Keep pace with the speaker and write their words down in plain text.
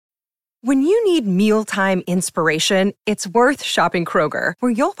When you need mealtime inspiration, it's worth shopping Kroger,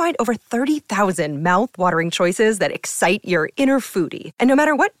 where you'll find over 30,000 mouth-watering choices that excite your inner foodie. And no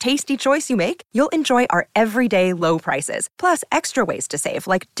matter what tasty choice you make, you'll enjoy our everyday low prices, plus extra ways to save,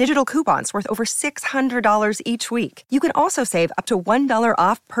 like digital coupons worth over $600 each week. You can also save up to $1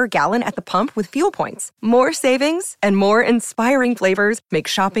 off per gallon at the pump with fuel points. More savings and more inspiring flavors make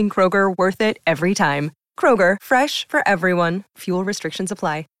shopping Kroger worth it every time. Kroger, fresh for everyone. Fuel restrictions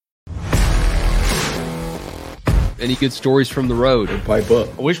apply. Any good stories from the road? Pipe up.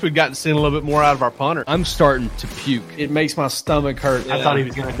 I wish we'd gotten seen a little bit more out of our punter. I'm starting to puke. It makes my stomach hurt. I thought he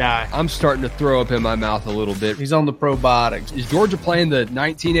was going to die. I'm starting to throw up in my mouth a little bit. He's on the probiotics. Is Georgia playing the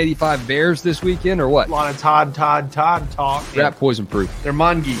 1985 Bears this weekend or what? A lot of Todd talk. Rat poison proof. They're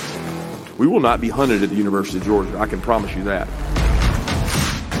mongoose. We will not be hunted at the University of Georgia. I can promise you that.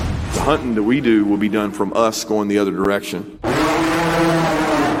 The hunting that we do will be done from us going the other direction.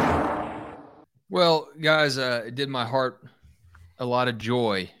 Well, guys, it did my heart a lot of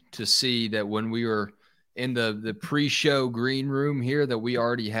joy to see that when we were in the pre-show green room here that we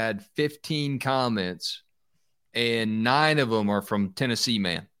already had 15 comments, and 9 of them are from Tennessee,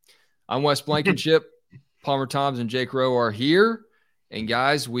 man. I'm Wes Blankenship. Palmer Toms and Jake Rowe are here. And,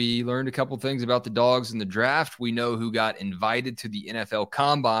 guys, we learned a couple things about the Dogs in the draft. We know who got invited to the NFL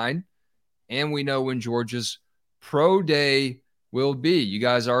Combine, and we know when Georgia's Pro Day will be. You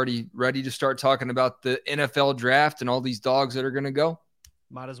guys already ready to start talking about the NFL draft and all these dogs that are going to go?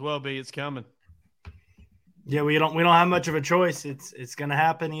 Might as well be. It's coming. Yeah, we don't have much of a choice. It's going to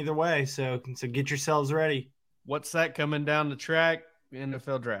happen either way. So get yourselves ready. What's that coming down the track?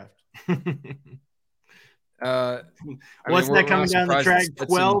 NFL draft. What's that coming down the track?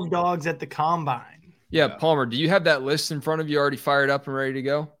 12 dogs at the Combine. Yeah, Palmer, do you have that list in front of you already fired up and ready to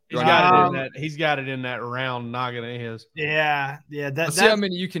go? He's got it in that round noggin of his. Yeah. Let's see how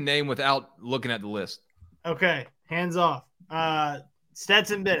many you can name without looking at the list. Okay, hands off.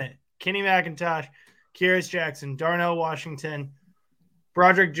 Stetson Bennett, Kenny McIntosh, Kyrus Jackson, Darnell Washington,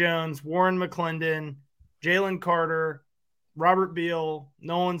 Broderick Jones, Warren McClendon, Jalen Carter, Robert Beal,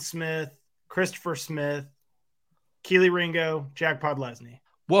 Nolan Smith, Christopher Smith, Keely Ringo, Jack Podlesny.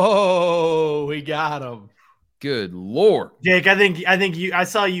 Whoa, we got him. Good Lord. Jake, I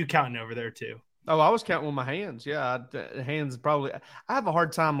saw you counting over there too. Oh, I was counting with my hands. Yeah, hands probably. I have a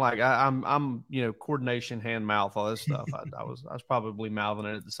hard time. Like I'm coordination, hand, mouth, all this stuff. I was probably mouthing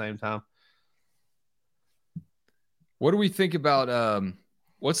it at the same time. What do we think about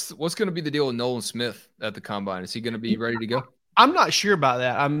what's going to be the deal with Nolan Smith at the Combine? Is he going to be ready to go? I'm not sure about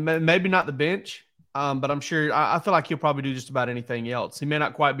that. Maybe not the bench, but I'm sure. I feel like he'll probably do just about anything else. He may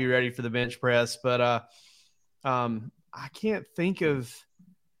not quite be ready for the bench press, but I can't think of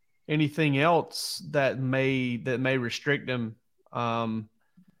anything else that may restrict him. I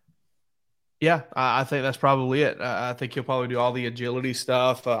think that's probably it. I think he'll probably do all the agility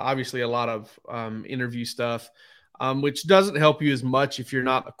stuff. Obviously, a lot of interview stuff, which doesn't help you as much if you're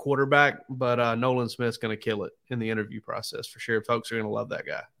not a quarterback. But Nolan Smith's going to kill it in the interview process for sure. Folks are going to love that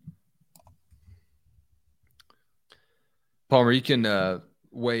guy. Palmer, you can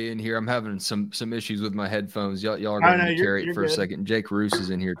weigh in here. I'm having some issues with my headphones. Y'all are going to carry it for a second. Jake Roos is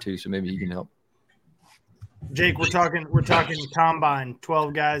in here too, so maybe he can help. Jake, we're talking Combine.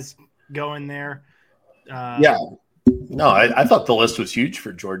 12 guys going there. I thought the list was huge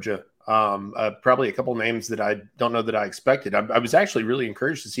for Georgia. Probably a couple names that I don't know that I expected. I was actually really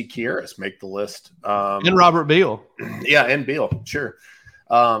encouraged to see Kyrus make the list. And Robert Beal. Yeah, and Beal, sure.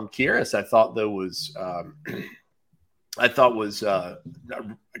 Kyrus, I thought though was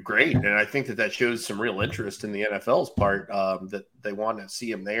great, and I think that shows some real interest in the NFL's part, that they want to see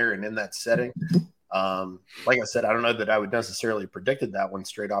him there and in that setting. Like I said, I don't know that I would necessarily predicted that one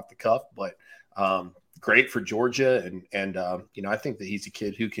straight off the cuff, but great for Georgia, and I think that he's a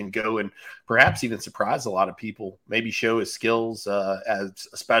kid who can go and perhaps even surprise a lot of people, maybe show his skills as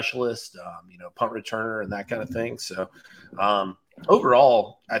a specialist, punt returner and that kind of thing. So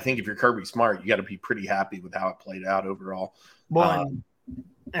overall, I think if you're Kirby Smart, you got to be pretty happy with how it played out overall. Well,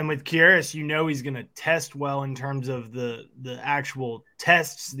 and with Kyrus, he's going to test well in terms of the actual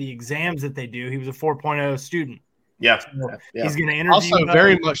tests, the exams that they do. He was a 4.0 student. Yeah. So he's going to interview. Also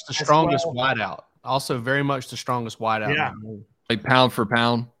very much the strongest wideout. Yeah. Like pound for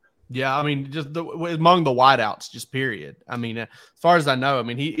pound. Yeah, I mean, just among the wideouts, just period. I mean, as far as I know, I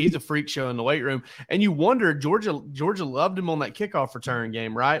mean, he's a freak show in the weight room. And you wonder, Georgia loved him on that kickoff return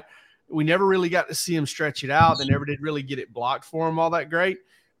game, right? We never really got to see him stretch it out. They never did really get it blocked for him all that great.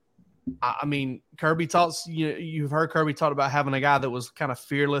 I mean, Kirby talks. You've heard Kirby talk about having a guy that was kind of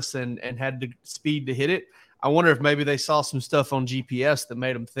fearless and had the speed to hit it. I wonder if maybe they saw some stuff on GPS that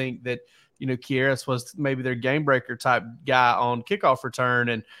made them think that, Kearis was maybe their game breaker type guy on kickoff return.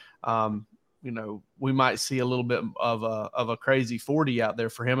 And, we might see a little bit of a crazy 40 out there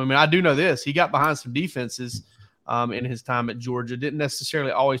for him. I mean, I do know this. He got behind some defenses in his time at Georgia. Didn't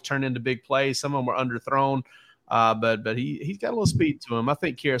necessarily always turn into big plays. Some of them were underthrown, but he's got a little speed to him. I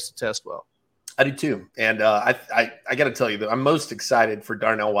think Kearis will test well. I do too. And I got to tell you that I'm most excited for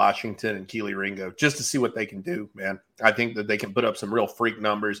Darnell Washington and Keely Ringo just to see what they can do, man. I think that they can put up some real freak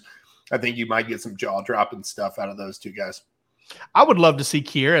numbers. I think you might get some jaw-dropping stuff out of those two guys. I would love to see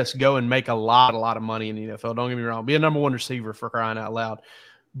Kearis go and make a lot of money in the NFL. Don't get me wrong. Be a number one receiver for crying out loud.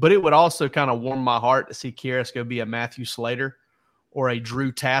 But it would also kind of warm my heart to see Kearis go be a Matthew Slater or a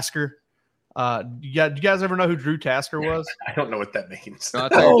Drew Tasker. Do you guys ever know who Drew Tasker was? I don't know what that means. No,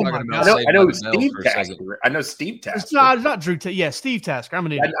 I know Steve Tasker. I know Steve Tasker. It's not Drew. Steve Tasker. I'm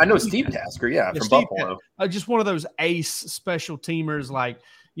an idiot. I know Steve Tasker. Yeah, from Steve Buffalo. Just one of those ace special teamers, like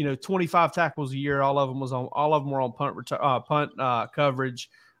 25 tackles a year. All of them were on punt coverage.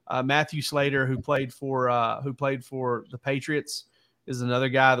 Matthew Slater, who played for the Patriots, is another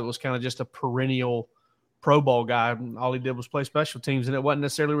guy that was kind of just a perennial Pro Bowl guy. All he did was play special teams, and it wasn't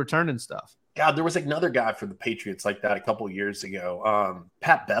necessarily returning stuff. God, there was another guy for the Patriots like that a couple of years ago.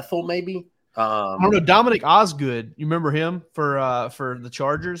 Pat Bethel, maybe. I don't know. Dominic Osgood, you remember him for the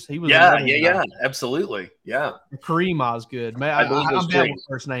Chargers? He was absolutely, yeah. Kareem Osgood, man. I'm bad with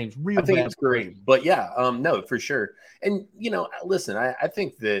first names. I think it's Kareem, but no, for sure. And listen, I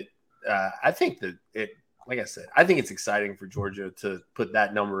think that it, like I said, I think it's exciting for Georgia to put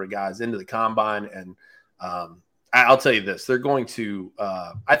that number of guys into the combine. And I'll tell you this: they're going to.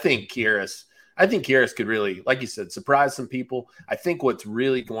 I think Kearis could really, like you said, surprise some people. I think what's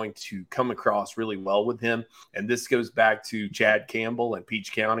really going to come across really well with him, and this goes back to Chad Campbell and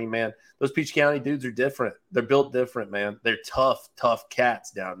Peach County, man. Those Peach County dudes are different. They're built different, man. They're tough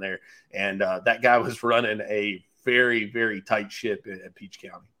cats down there. And that guy was running a very, very tight ship at Peach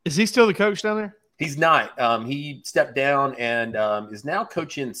County. Is he still the coach down there? He's not. He stepped down and is now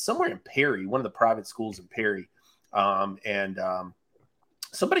coaching somewhere in Perry, one of the private schools in Perry.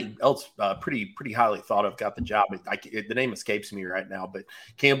 Somebody else pretty highly thought of got the job. The name escapes me right now, but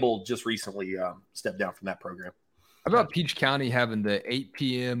Campbell just recently stepped down from that program. How about Peach County having the 8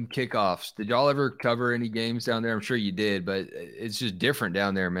 p.m. kickoffs? Did y'all ever cover any games down there? I'm sure you did, but it's just different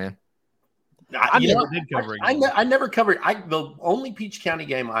down there, man. I never covered. The only Peach County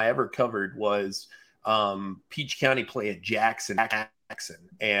game I ever covered was Peach County playing Jackson,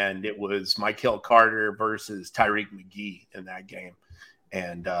 and it was Michael Carter versus Tyreek McGee in that game.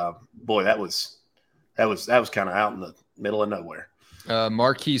 And boy, that was kind of out in the middle of nowhere.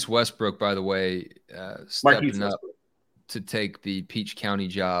 Marquise Westbrook, by the way, stepping up to take the Peach County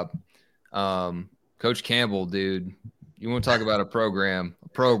job. Coach Campbell, dude, you want to talk about a program?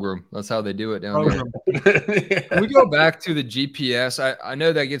 That's how they do it down there. Can we go back to the GPS? I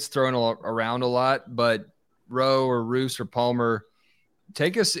know that gets thrown around a lot, but Roe or Roos or Palmer,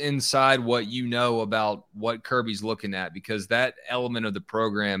 take us inside what you know about what Kirby's looking at, because that element of the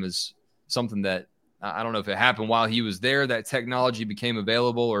program is something that I don't know if it happened while he was there, that technology became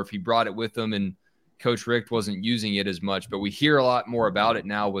available, or if he brought it with him and Coach Richt wasn't using it as much. But we hear a lot more about it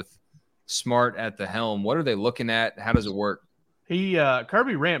now with Smart at the helm. What are they looking at? How does it work?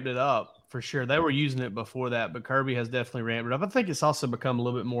 Kirby ramped it up for sure. They were using it before that, but Kirby has definitely ramped it up. I think it's also become a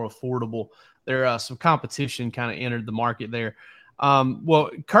little bit more affordable. There some competition kind of entered the market there. Well,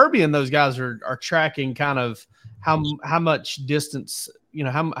 Kirby and those guys are tracking kind of how much distance,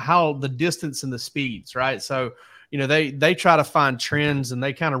 how the distance and the speeds, right? So, they try to find trends and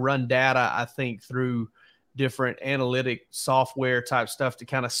they kind of run data, I think, through different analytic software type stuff to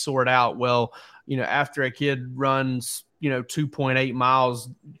kind of sort out, well, after a kid runs, 2.8 miles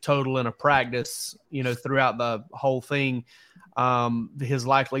total in a practice, throughout the whole thing, his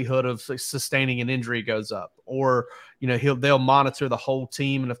likelihood of sustaining an injury goes up, or they'll monitor the whole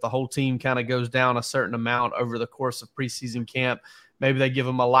team, and if the whole team kind of goes down a certain amount over the course of preseason camp, maybe they give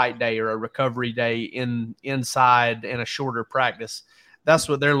them a light day or a recovery day inside in a shorter practice. That's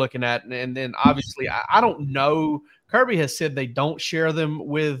what they're looking at. And then obviously I don't know. Kirby has said they don't share them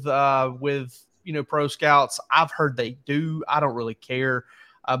with pro scouts. I've heard they do. I don't really care.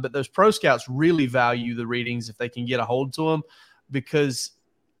 But those pro scouts really value the readings if they can get a hold to them, because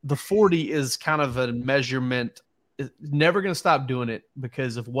the 40 is kind of a measurement. It's never going to stop doing it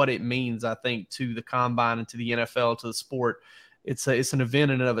because of what it means, I think, to the combine and to the NFL, to the sport. It's an event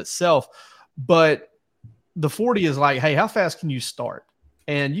in and of itself. But the 40 is like, hey, how fast can you start?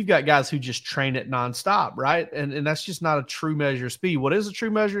 And you've got guys who just train it nonstop, right? And that's just not a true measure of speed. What is a true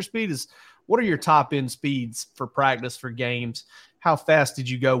measure of speed is what are your top end speeds for practice for games? How fast did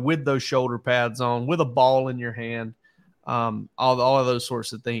you go with those shoulder pads on, with a ball in your hand? All of those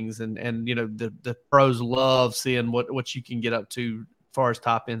sorts of things. And the pros love seeing what you can get up to as far as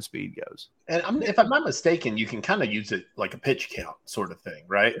top end speed goes. And if I'm not mistaken, you can kind of use it like a pitch count sort of thing,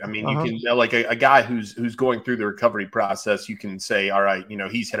 right? I mean, you can like a guy who's going through the recovery process, you can say, all right,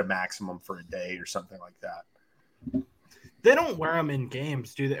 he's hit a maximum for a day or something like that. They don't wear them in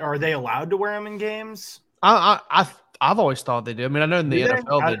games, do they? Are they allowed to wear them in games? I've always thought they do. I mean, I know in the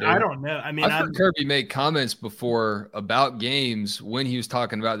NFL they do. I don't know. I mean, I've heard Kirby make comments before about games when he was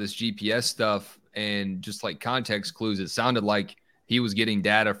talking about this GPS stuff and just like context clues. It sounded like he was getting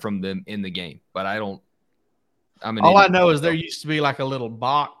data from them in the game, but all I know is there used to be like a little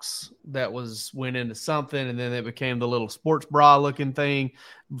box that went into something, and then it became the little sports bra looking thing.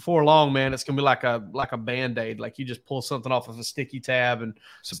 Before long, man, it's gonna be like a Band-Aid. Like you just pull something off of a sticky tab and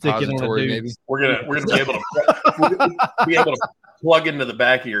stick it on a dude. Maybe. We're gonna be able to plug into the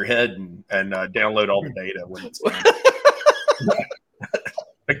back of your head and download all the data when it's done.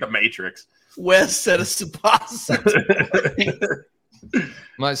 Like the Matrix. Wes said a suppository.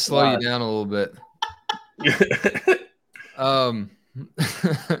 Might slow you down a little bit.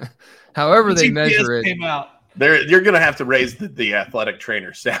 However they measure it, you're going to have to raise the athletic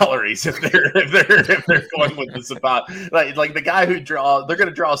trainer salaries if they're going with the spot. Like the guy who they're going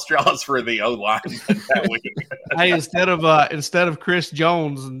to draw straws for the O-line that week. Hey, instead of Chris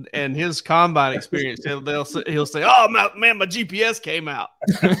Jones and his combine experience, he'll say, "Oh man, my GPS came out."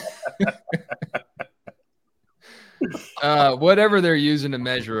 Whatever they're using to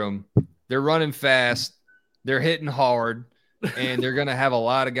measure them, they're running fast, they're hitting hard, and they're going to have a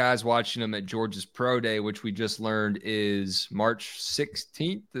lot of guys watching them at Georgia's Pro Day, which we just learned is March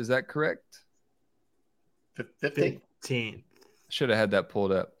 16th. Is that correct? 15th. Should have had that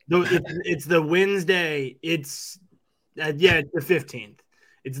pulled up. It's the Wednesday. It's the 15th.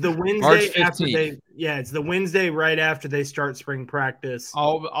 It's the Wednesday March 15th. after it's the Wednesday right after they start spring practice.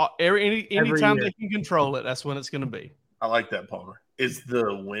 Anytime they can control it, that's when it's going to be. I like that, Palmer. It's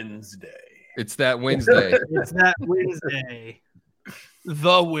the Wednesday. It's that Wednesday. It's that Wednesday.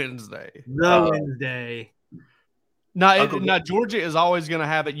 The Wednesday. Wednesday. Now, Georgia is always going to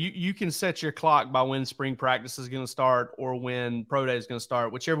have it. You can set your clock by when spring practice is going to start or when Pro Day is going to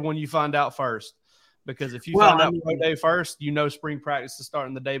start, whichever one you find out first. Because if you find out Pro Day first, spring practice is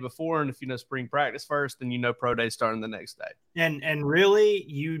starting the day before. And if you know spring practice first, then Pro Day starting the next day. And really,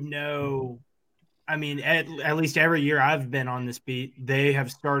 I mean, at least every year I've been on this beat, they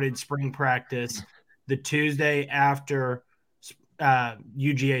have started spring practice the Tuesday after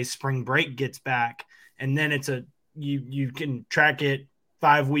UGA spring break gets back. And then it's you can track it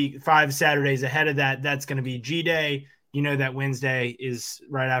 5 Saturdays ahead of that. That's going to be G Day. That Wednesday is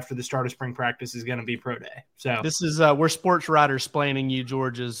right after the start of spring practice is going to be Pro Day. So this is we're sports writers explaining you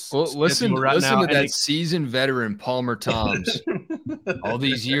Georgia's. Well, listen to that seasoned veteran Palmer Toms. All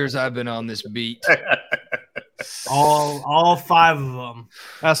these years I've been on this beat. All 5 of them.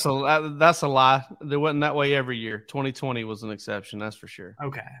 That's a lie. It wasn't that way every year. 2020 was an exception. That's for sure.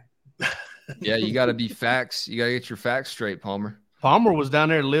 Okay. Yeah, you got to be facts. You got to get your facts straight, Palmer. Palmer was down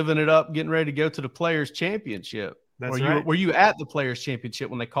there living it up, getting ready to go to the Players Championship. That's right. Were you at the Players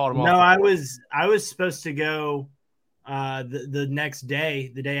Championship when they called him off? No, I was supposed to go the next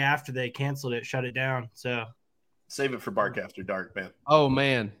day, the day after they canceled it, shut it down. So save it for Bark After Dark, man. Oh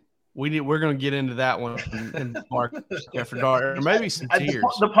man, we're going to get into that one in Bark After Dark, or maybe some tears.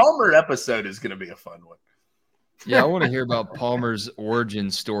 The Palmer episode is going to be a fun one. Yeah, I want to hear about Palmer's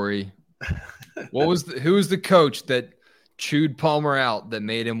origin story. Who was the coach that chewed Palmer out that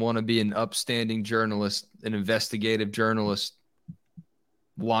made him want to be an upstanding journalist, an investigative journalist,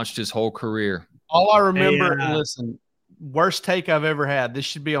 launched his whole career? All I remember, listen, worst take I've ever had. This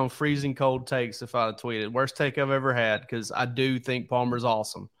should be on Freezing Cold Takes if I'd tweeted. Worst take I've ever had, because I do think Palmer's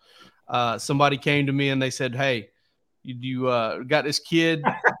awesome. Somebody came to me and they said, "Hey, you got this kid.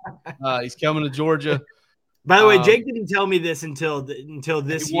 He's coming to Georgia." By the way, Jake didn't tell me this until this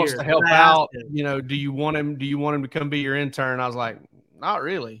he year. Wants to help out. Do you want him to come be your intern? I was like, not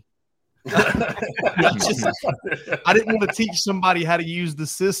really. I didn't want to teach somebody how to use the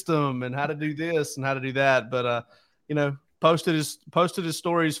system and how to do this and how to do that. But posted his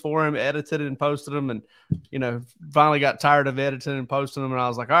stories for him, edited and posted them, and finally got tired of editing and posting them. And I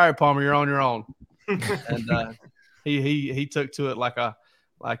was like, all right, Palmer, you're on your own. And he took to it like a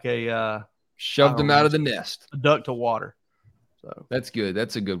shoved him out of the nest. A duck to water. So that's good.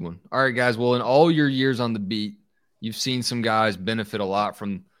 That's a good one. All right, guys. Well, in all your years on the beat, you've seen some guys benefit a lot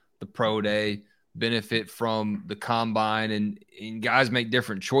from the Pro Day, benefit from the combine, and guys make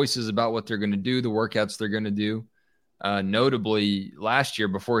different choices about what they're going to do, the workouts they're going to do. Notably, last year,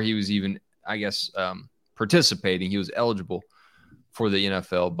 before he was even, I guess, participating, he was eligible for the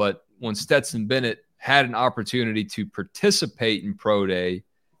NFL. But when Stetson Bennett had an opportunity to participate in Pro Day,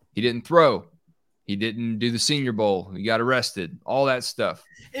 he didn't throw. He didn't do the Senior Bowl. He got arrested, all that stuff.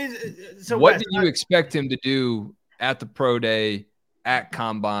 So what did you expect him to do at the Pro Day, at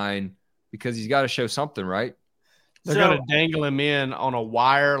Combine? Because he's got to show something, right? They're going to dangle him in on a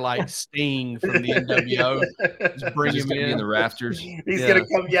wire like Sting from the NWO. Just bring him in the rafters. He's going to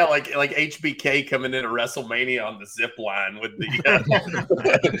come, like HBK coming into WrestleMania on the zip line with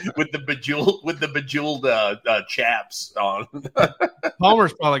the with the bejeweled chaps on.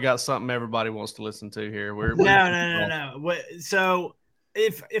 Palmer's probably got something everybody wants to listen to here. No. So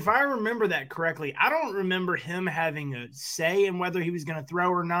if I remember that correctly, I don't remember him having a say in whether he was going to throw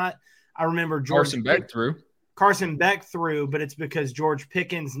or not. I remember Carson Beck threw. Carson Beck threw, but it's because George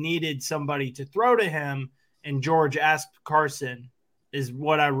Pickens needed somebody to throw to him, and George asked Carson, is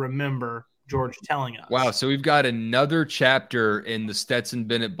what I remember George telling us. Wow, so we've got another chapter in the Stetson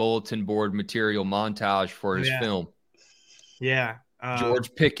Bennett bulletin board material montage for his film. Yeah.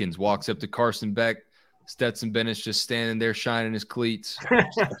 George Pickens walks up to Carson Beck. Stetson Bennett's just standing there shining his cleats.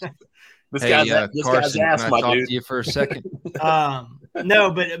 This guy's Carson, ass, can I my talk dude. to you for a second?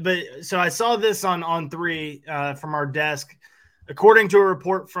 No, but so I saw this on 3 from our desk. According to a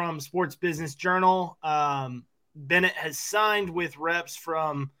report from Sports Business Journal, Bennett has signed with reps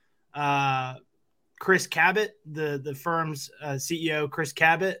from Chris Cabot, the firm's CEO, Chris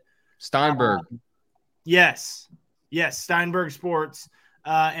Cabot. Steinberg. Yes, Steinberg Sports.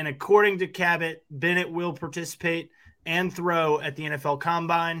 And according to Cabot, Bennett will participate and throw at the NFL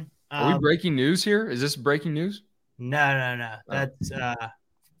Combine. Are we breaking news here? Is this breaking news? No. That's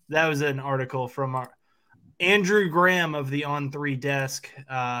that was an article from our Andrew Graham of the On 3 desk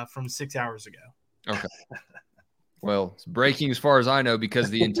from 6 hours ago. Okay. Well, it's breaking as far as I know because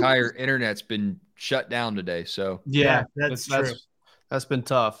the entire internet's been shut down today. So yeah, that's true. That's been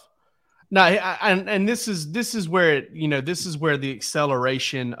tough. No, and this is where this is where the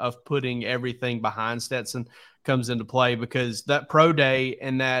acceleration of putting everything behind Stetson comes into play, because that Pro Day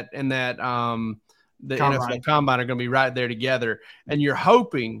and that the NFL Combine are going to be right there together, and you're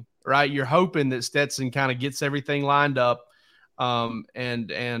hoping that Stetson kind of gets everything lined up,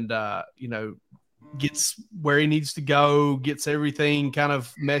 and gets where he needs to go, gets everything kind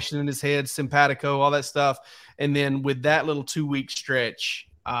of meshing in his head, simpatico, all that stuff, and then with that little 2-week stretch,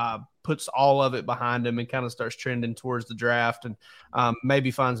 puts all of it behind him and kind of starts trending towards the draft, and maybe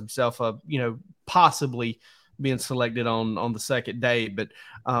finds himself possibly being selected on the second day. But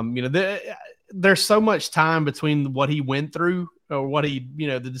there's so much time between what he went through, or what he,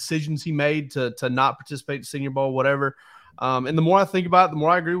 the decisions he made to not participate in Senior Bowl, whatever. And the more I think about it, the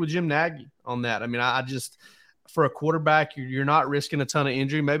more I agree with Jim Nagy on that. I mean, I just, for a quarterback, you're not risking a ton of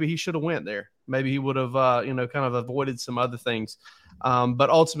injury. Maybe he should have went there. Maybe he would have, kind of avoided some other things. But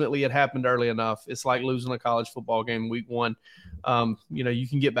ultimately it happened early enough. It's like losing a college football game week 1. You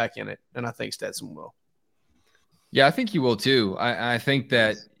can get back in it. And I think Stetson will. Yeah, I think you will too. I think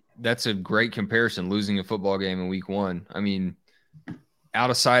that's a great comparison, losing a football game in week 1. I mean, out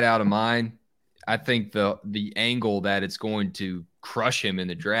of sight, out of mind. I think the angle that it's going to crush him in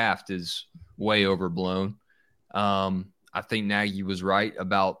the draft is way overblown. I think Nagy was right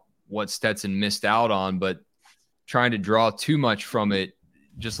about what Stetson missed out on, but trying to draw too much from it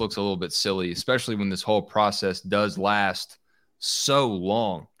just looks a little bit silly, especially when this whole process does last so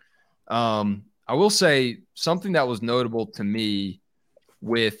long. I will say something that was notable to me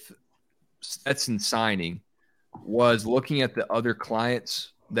with Stetson signing was looking at the other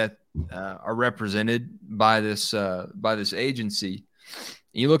clients that are represented by this agency.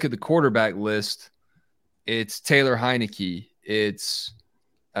 You look at the quarterback list, it's Taylor Heineke, it's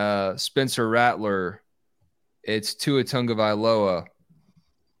Spencer Rattler, it's Tua Tagovailoa,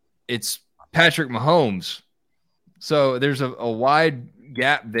 it's Patrick Mahomes. So there's a wide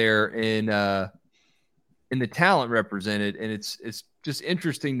gap there in the talent represented, and it's just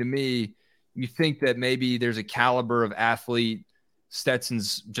interesting to me. You think that maybe there's a caliber of athlete.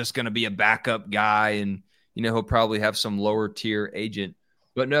 Stetson's just going to be a backup guy, and he'll probably have some lower tier agent.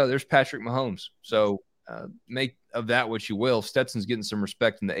 But no, there's Patrick Mahomes. So make of that what you will. Stetson's getting some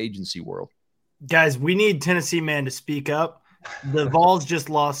respect in the agency world. Guys, we need Tennessee man to speak up. The Vols just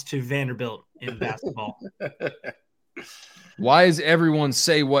lost to Vanderbilt in basketball. Why is everyone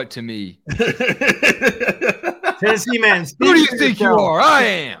say what to me? Tennessee man, who do you think you are? I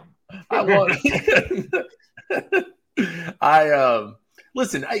am.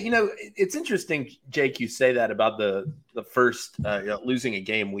 Listen, it's interesting, Jake, you say that about the first losing a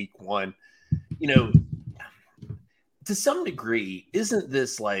game week one. To some degree, isn't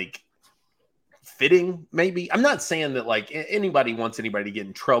this like fitting? Maybe. I'm not saying that like anybody wants anybody to get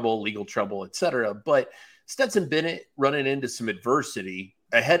in trouble, legal trouble, etc. But Stetson Bennett running into some adversity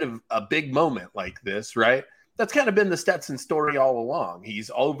ahead of a big moment like this, right? That's kind of been the Stetson story all along.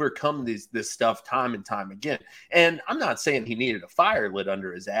 He's overcome this stuff time and time again. And I'm not saying he needed a fire lit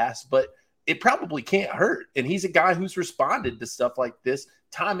under his ass, but it probably can't hurt. And he's a guy who's responded to stuff like this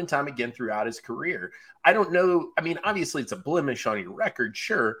time and time again throughout his career. I don't know. I mean, obviously it's a blemish on your record,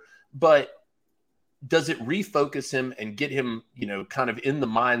 sure. But does it refocus him and get him, kind of in the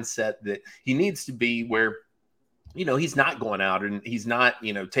mindset that he needs to be where, he's not going out and he's not,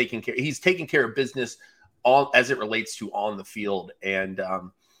 taking care of business all as it relates to on the field. And,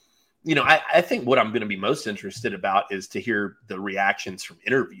 I think what I'm going to be most interested about is to hear the reactions from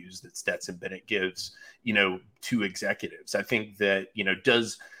interviews that Stetson Bennett gives, to executives. I think that,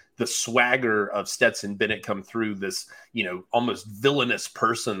 does the swagger of Stetson Bennett come through this, almost villainous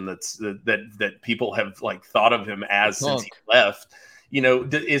person that people have like thought of him as since he left?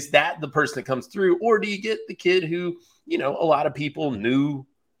 Is that the person that comes through, or do you get the kid who, a lot of people knew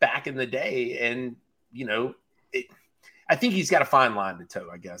back in the day? And, I think he's got a fine line to toe,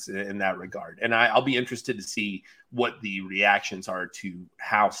 I guess, in that regard. And I'll be interested to see what the reactions are to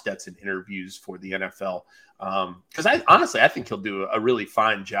how Stetson interviews for the NFL. Because I think he'll do a really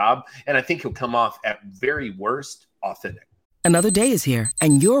fine job. And I think he'll come off at very worst authentic. Another day is here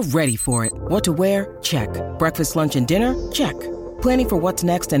and you're ready for it. What to wear? Check. Breakfast, lunch, and dinner? Check. Planning for what's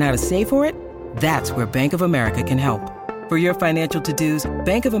next and how to save for it? That's where Bank of America can help. For your financial to-dos,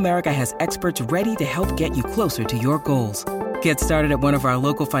 Bank of America has experts ready to help get you closer to your goals. Get started at one of our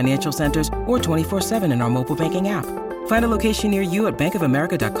local financial centers or 24/7 in our mobile banking app. Find a location near you at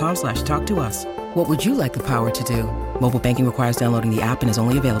bankofamerica.com/talktous. What would you like the power to do? Mobile banking requires downloading the app and is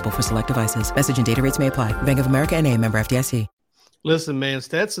only available for select devices. Message and data rates may apply. Bank of America N.A., member FDIC. Listen, man,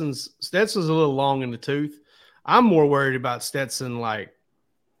 Stetson's a little long in the tooth. I'm more worried about Stetson like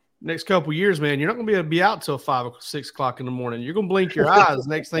next couple of years, man. You're not going to be able to be out till 5 or 6 o'clock in the morning. You're going to blink your eyes.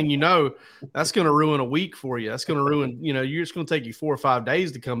 Next thing you know, that's going to ruin a week for you. That's going to ruin, you're just going to take you 4 or 5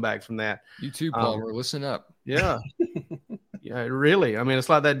 days to come back from that. You too, Palmer. Listen up. Yeah. Yeah, really. I mean, it's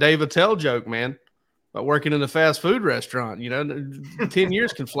like that Dave Attell joke, man, about working in a fast food restaurant. 10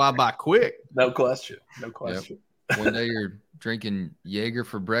 years can fly by quick. No question. Yep. One day you're drinking Jaeger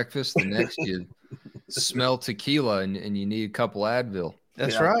for breakfast. The next you smell tequila and you need a couple Advil.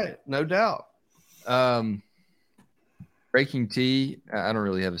 That's right. No doubt. Breaking Tea. I don't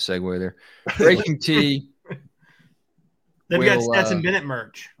really have a segue there. Breaking Tea. They've got Stetson Bennett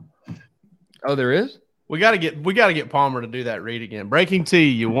merch. Oh, there is? We got to get Palmer to do that read again. Breaking Tea.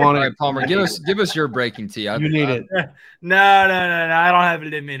 You want it? All right, Palmer, give us your Breaking Tea. You need it. No. I don't have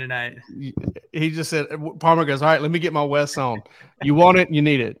it in me tonight. He just said, Palmer goes, all right, let me get my West on. You want it? You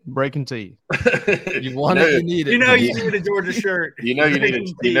need it. Breaking Tea. You want it? You need it. You need a Georgia shirt. You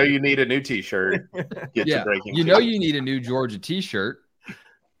need a new T-shirt. Get your Breaking Tea. You need a new Georgia T-shirt.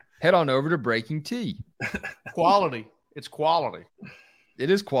 Head on over to Breaking Tea. Quality. It's quality. It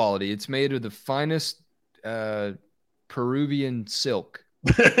is quality. It's made of the finest Peruvian silk.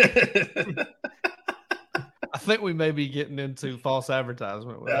 I think we may be getting into false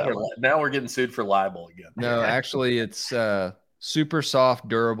advertisement. Now we're getting sued for libel again. No, actually, it's super soft,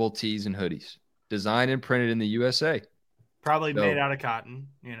 durable tees and hoodies, designed and printed in the USA. Probably made out of cotton.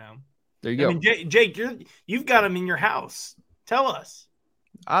 There you go. I mean, Jake, you've got them in your house. Tell us.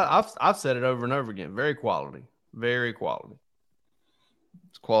 I've said it over and over again. Very quality. Very quality.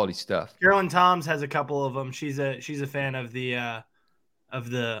 It's quality stuff. Carolyn Toms has a couple of them. She's a fan of the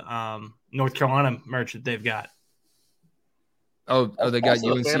North Carolina merch that they've got. Oh, they got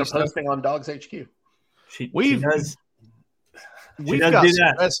also UNC a fan of stuff? posting on Dawgs HQ. We've got some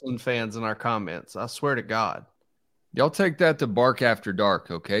wrestling fans in our comments. I swear to God. Y'all take that to Bark After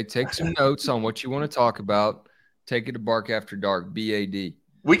Dark, okay? Take some notes on what you want to talk about. Take it to Bark After Dark, BAD.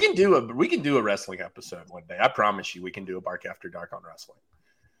 We can do a wrestling episode one day. I promise you, we can do a Bark After Dark on wrestling.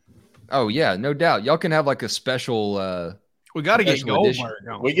 Oh yeah, no doubt. Y'all can have like a special. We got to get Goldberg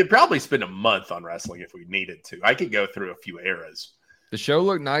going. We could probably spend a month on wrestling if we needed to. I could go through a few eras. The show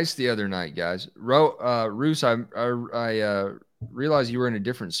looked nice the other night, guys. Roos, I realized you were in a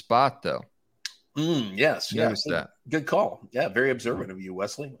different spot though. Yes, noticed that. Good call. Yeah, very observant of you,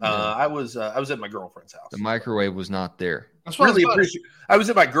 Wesley. I was at my girlfriend's house. The microwave was not there. I was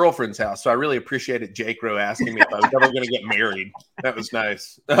at my girlfriend's house, so I really appreciated Jake Rowe asking me if I was ever going to get married. That was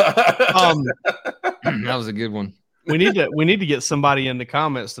nice. That was a good one. We need to get somebody in the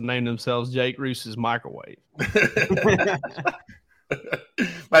comments to name themselves Jake Roos's microwave.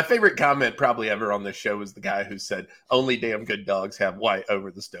 My favorite comment probably ever on this show was the guy who said, "Only damn good dogs have white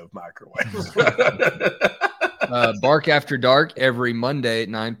over the stove microwaves." Bark After Dark every Monday at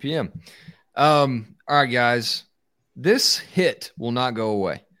 9 p.m. All right, guys. This hit will not go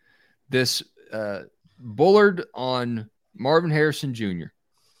away. This Bullard on Marvin Harrison Jr.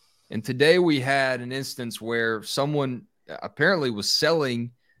 And today we had an instance where someone apparently was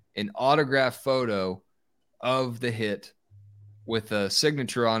selling an autographed photo of the hit with a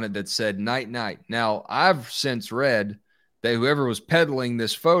signature on it that said "Night Night." Now, I've since read that whoever was peddling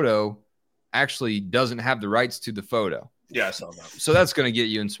this photo actually doesn't have the rights to the photo. Yeah, I saw that. So that's going to get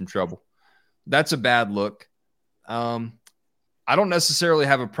you in some trouble. That's a bad look. I don't necessarily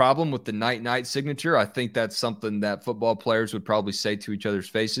have a problem with the "Night Night" signature. I think that's something that football players would probably say to each other's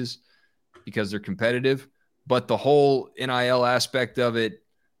faces because they're competitive. But the whole NIL aspect of it,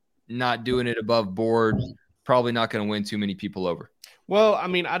 not doing it above board, probably not going to win too many people over. Well, I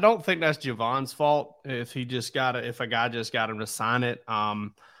mean, I don't think that's Javon's fault if a guy just got him to sign it.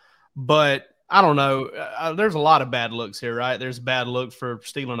 But I don't know. There's a lot of bad looks here, right? There's a bad look for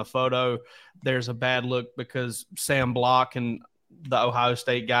stealing a photo. There's a bad look because Sam Block and the Ohio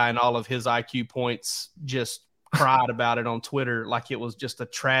State guy and all of his IQ points just cried about it on Twitter like it was just a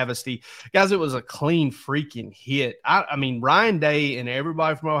travesty. Guys, it was a clean freaking hit. I mean, Ryan Day and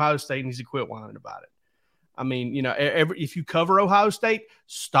everybody from Ohio State needs to quit whining about it. I mean, if you cover Ohio State,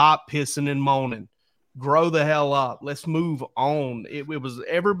 stop pissing and moaning. Grow the hell up. Let's move on. It was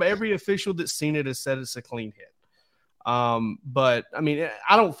every official that's seen it has said it's a clean hit. But I mean,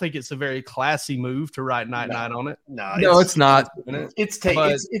 I don't think it's a very classy move to write "Night Night" on it. No, it's not. It's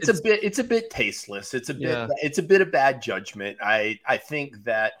a bit tasteless. It's a bit of bad judgment. I think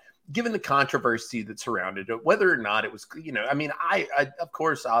that given the controversy that surrounded it, whether or not it was, I of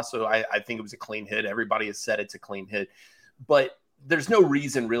course also I think it was a clean hit. Everybody has said it's a clean hit, but there's no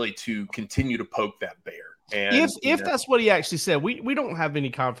reason really to continue to poke that bear. And if that's what he actually said, we don't have any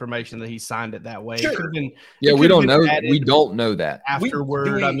confirmation that he signed it that way. Sure. We don't know. We don't know that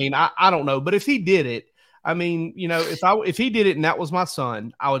afterward. I mean, I don't know, but if he did it, I mean, if he did it and that was my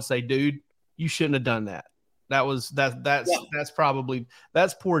son, I would say, dude, you shouldn't have done that.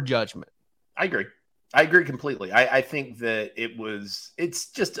 That's poor judgment. I agree completely. I think that it's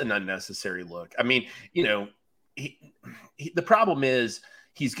just an unnecessary look. I mean, the problem is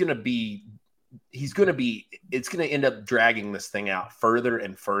it's going to end up dragging this thing out further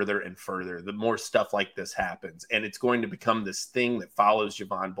and further and further. The more stuff like this happens, and it's going to become this thing that follows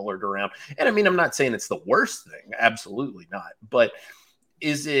Javon Bullard around. And I mean, I'm not saying it's the worst thing. Absolutely not. But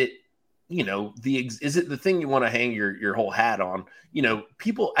is it, is it the thing you want to hang your whole hat on?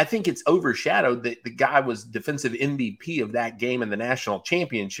 People, I think it's overshadowed that the guy was defensive MVP of that game in the national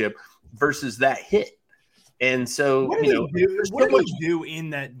championship versus that hit. And so, what did he do in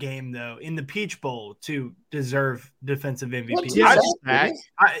that game, though, in the Peach Bowl to deserve defensive MVP? He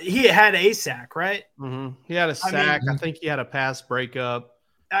had a sack, right? Mm-hmm. He had a sack. I think he had a pass breakup.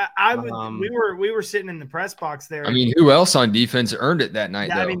 We were sitting in the press box there. I mean, who else on defense earned it that night?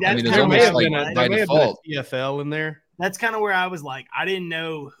 Yeah, though? That's there's almost like by default EFL in there. That's kind of where I was like, I didn't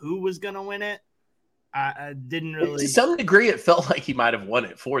know who was going to win it. I didn't really. To some degree, it felt like he might have won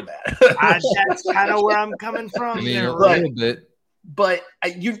it for that. That's kind of where I'm coming from. I mean, a little bit. But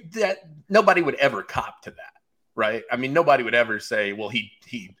nobody would ever cop to that, right? I mean, nobody would ever say, well, he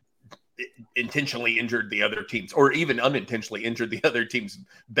intentionally injured the other teams, or even unintentionally injured the other team's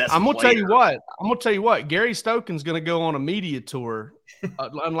best. I'm gonna tell you what. Gary Stoken's gonna go on a media tour,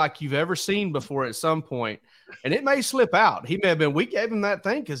 unlike you've ever seen before at some point. And it may slip out. He may have been. We gave him that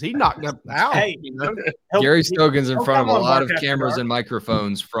thing because he knocked him out. Hey, Gary Stoken's in front of a lot of cameras and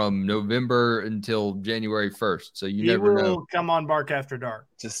microphones from November until January 1st. So you never know. Come on, Bark After Dark.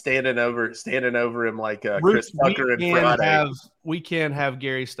 Just standing over him like Chris Tucker and Friday. We can have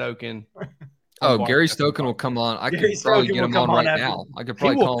Gary Stoken. Gary Stoken will come on. I could probably get him on right now. I could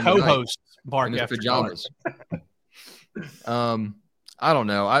probably call him co-host Bark After pajamas. I don't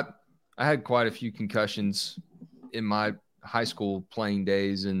know. I had quite a few concussions in my high school playing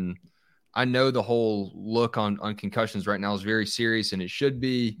days, and I know the whole look on concussions right now is very serious, and it should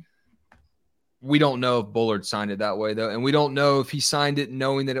be. We don't know if Bullard signed it that way, though, and we don't know if he signed it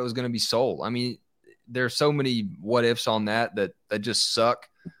knowing that it was going to be sold. I mean, there's so many what-ifs on that just suck.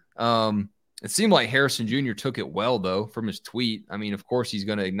 It seemed like Harrison Jr. took it well, though, from his tweet. I mean, of course he's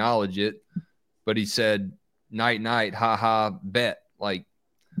going to acknowledge it, but he said, "Night, night, ha, bet." Like,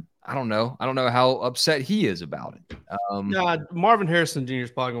 I don't know. I don't know how upset he is about it. Marvin Harrison Jr.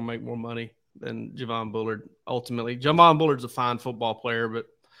 is probably going to make more money than Javon Bullard. Ultimately, Javon Bullard's a fine football player, but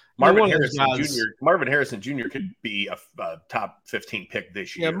Marvin Harrison Jr. could be a top 15 pick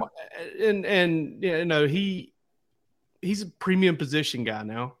this year. And he's a premium position guy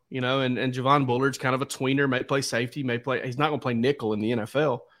now, and Javon Bullard's kind of a tweener, may play safety, he's not going to play nickel in the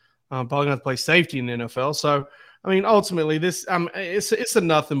NFL. Probably going to play safety in the NFL. So, I mean, ultimately it's a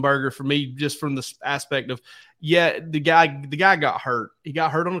nothing burger for me, just from the aspect of, the guy got hurt. He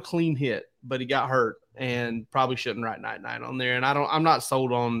got hurt on a clean hit, but he got hurt and probably shouldn't write 9-9 on there. And I'm not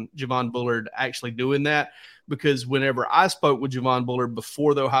sold on Javon Bullard actually doing that, because whenever I spoke with Javon Bullard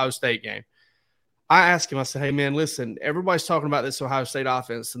before the Ohio State game, I asked him, I said, hey, man, listen, everybody's talking about this Ohio State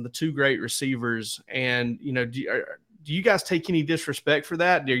offense and the two great receivers. And, do you guys take any disrespect for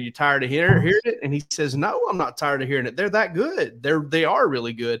that? Are you tired of hearing it? And he says, no, I'm not tired of hearing it. They're that good. They are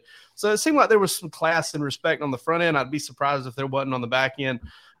really good. So it seemed like there was some class and respect on the front end. I'd be surprised if there wasn't on the back end.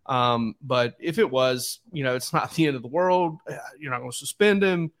 But if it was, it's not the end of the world. You're not going to suspend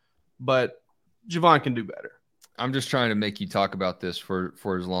him, but Javon can do better. I'm just trying to make you talk about this for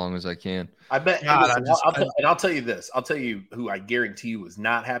as long as I can. I bet. I'll tell you this. I'll tell you who I guarantee you was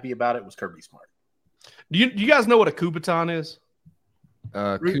not happy about it was Kirby Smart. Do you guys know what a Kubaton is?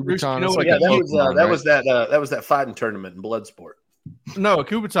 Kubaton. That was that fighting tournament in Bloodsport. No, a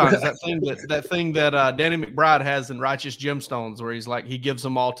Kubaton is that thing that Danny McBride has in Righteous Gemstones, where he's like, he gives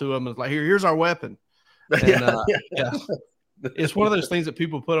them all to him and it's like, here's our weapon. And, it's one of those things that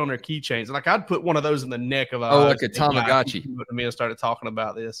people put on their keychains. Like, I'd put one of those in the neck of like a Tamagotchi. To me and started talking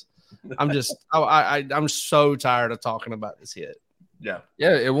about this. I'm so tired of talking about this hit. Yeah,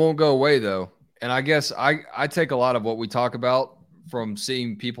 it won't go away though. And I guess I take a lot of what we talk about from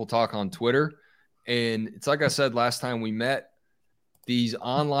seeing people talk on Twitter. And it's like I said last time we met, these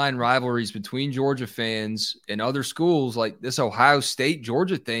online rivalries between Georgia fans and other schools, like this Ohio State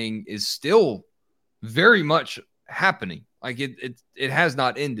Georgia thing, is still very much happening. Like it has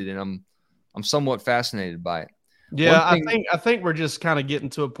not ended, and I'm somewhat fascinated by it. Yeah, I think we're just kind of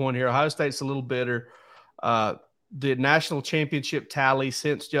getting to a point here. Ohio State's a little bitter. The national championship tally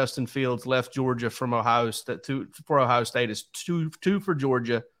since Justin Fields left Georgia from Ohio State for Ohio State is two for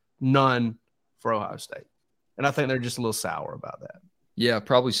Georgia, none for Ohio State. And I think they're just a little sour about that. Yeah,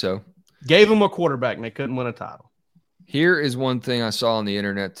 probably so. Gave them a quarterback and they couldn't win a title. Here is one thing I saw on the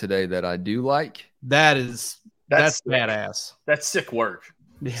internet today that I do like. That's badass. That's sick work.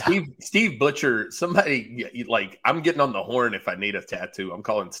 Yeah. Steve Butcher, somebody, like, I'm getting on the horn if I need a tattoo. I'm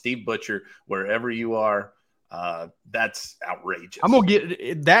calling Steve Butcher wherever you are. That's outrageous. I'm gonna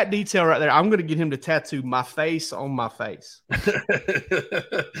get that detail right there. I'm gonna get him to tattoo my face on my face.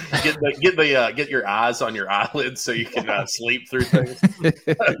 Get your eyes on your eyelids so you can sleep through things.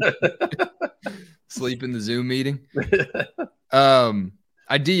 Sleep in the Zoom meeting. I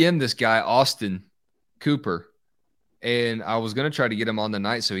DM'd this guy Austin Cooper, and I was gonna try to get him on the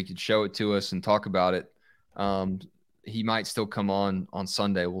night so he could show it to us and talk about it. He might still come on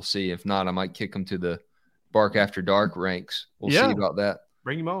Sunday. We'll see. If not, I might kick him to the Bark After Dark ranks. We'll see about that.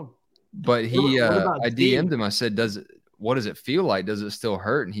 Bring him on. But I DM'd him. I said, what does it feel like? Does it still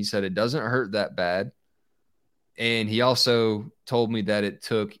hurt? And he said, it doesn't hurt that bad. And he also told me that it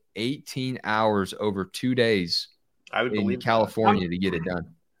took 18 hours over 2 days in California to get it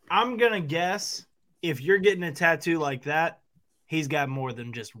done. I'm going to guess if you're getting a tattoo like that, he's got more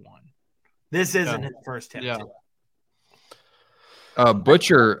than just one. This isn't his first tattoo. Yeah.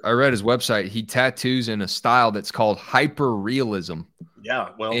 Butcher, I read his website. He tattoos in a style that's called hyper-realism. Yeah,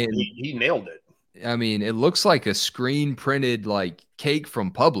 well, he nailed it. I mean, it looks like a screen printed like cake from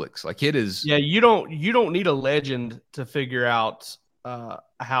Publix. Like it is. Yeah, you don't need a legend to figure out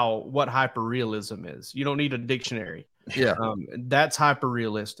what hyper-realism is. You don't need a dictionary. Yeah, that's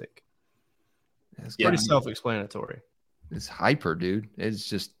hyper-realistic. It's pretty self-explanatory. It's hyper, dude.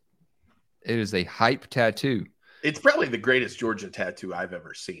 It is a hype tattoo. It's probably the greatest Georgia tattoo I've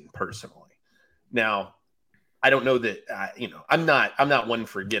ever seen personally. Now, I don't know that I'm not one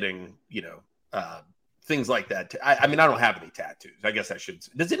for getting things like that. I mean, I don't have any tattoos. I guess I should.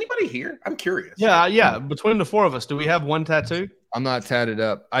 Does anybody here? I'm curious. Yeah. Between the four of us, do we have one tattoo? I'm not tatted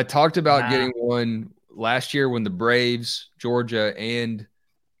up. I talked about getting one last year when the Braves, Georgia, and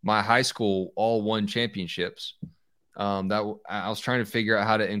my high school all won championships. That I was trying to figure out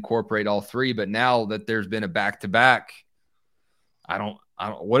how to incorporate all three, but now that there's been a back-to-back, I don't.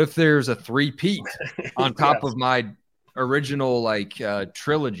 What if there's a three-peat on top of my original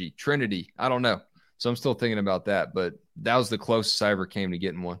Trinity? I don't know. So I'm still thinking about that, but that was the closest I ever came to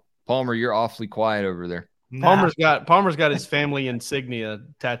getting one. Palmer, you're awfully quiet over there. Palmer's got his family insignia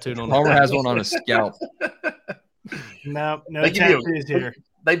tattooed on. Palmer has one on his scalp. No tattoos here.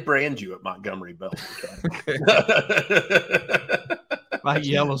 They brand you at Montgomery Bell. Like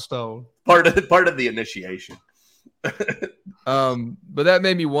Yellowstone. Part of the initiation. But that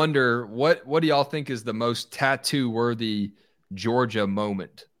made me wonder, what do y'all think is the most tattoo-worthy Georgia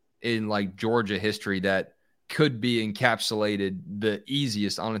moment in like Georgia history that could be encapsulated the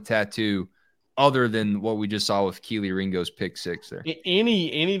easiest on a tattoo, other than what we just saw with Keely Ringo's pick six there?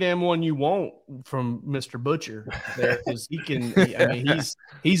 Any damn one you want from Mr. Butcher there, because he can. I mean,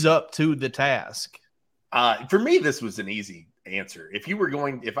 he's up to the task. For me, this was an easy answer. If you were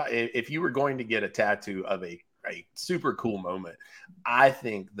going to get a tattoo of a super cool moment, I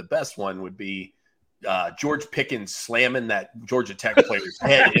think the best one would be George Pickens slamming that Georgia Tech player's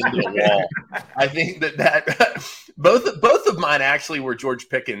head into the wall. I think that both of mine actually were George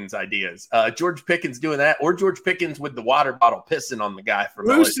Pickens ideas. George Pickens doing that, or George Pickens with the water bottle pissing on the guy from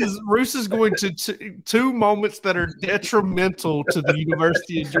Roos is going to two moments that are detrimental to the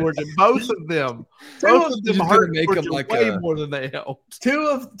University of Georgia. Both of them hurt way more than they helped. Two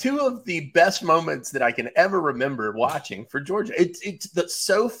of the best moments that I can ever remember watching for Georgia. It's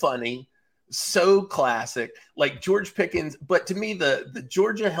so funny. So classic, like George Pickens, but to me, the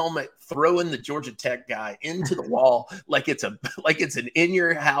Georgia helmet throwing the Georgia Tech guy into the wall like it's an in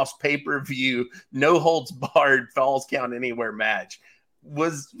your house pay-per-view, no holds barred, falls count anywhere match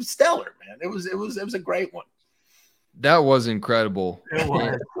was stellar, man. It was a great one. That was incredible. It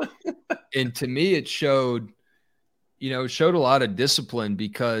was. And to me, it showed a lot of discipline,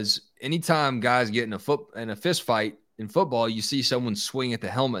 because anytime guys get in a fist fight in football, you see someone swing at the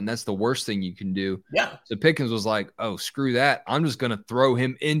helmet, and that's the worst thing you can do. Yeah. So Pickens was like, oh, screw that. I'm just going to throw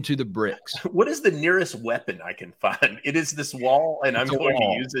him into the bricks. What is the nearest weapon I can find? It is this wall, and I'm going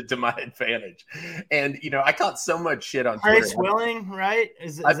to use it to my advantage. And, I caught so much shit on Twitter. Trace Willing, right?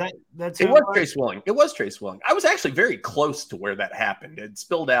 That's it was Trace Willing. It was Trace Willing. I was actually very close to where that happened. It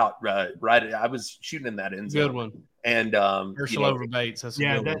spilled out right. I was shooting in that end zone. Good one. And Herschel over Bates. That's a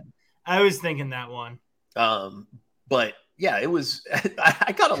good one. I was thinking that one. But yeah, it was.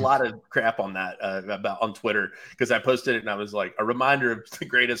 I got a lot of crap on that on Twitter, because I posted it and I was like, a reminder of the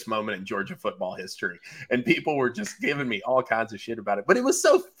greatest moment in Georgia football history, and people were just giving me all kinds of shit about it. But it was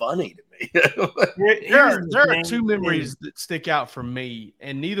so funny to me. There are two memories that stick out for me,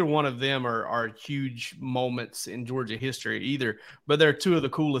 and neither one of them are huge moments in Georgia history either. But they're two of the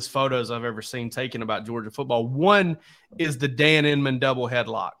coolest photos I've ever seen taken about Georgia football. One is the Dan Inman double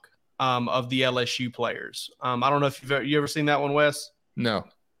headlock of the LSU players. I don't know if you ever seen that one, Wes? No.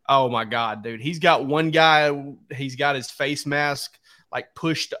 Oh my God, dude. He's got one guy, he's got his face mask like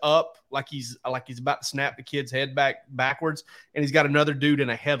pushed up, like he's about to snap the kid's head backwards, and he's got another dude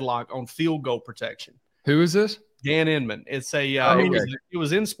in a headlock on field goal protection. Who is this? Dan Inman. It's a it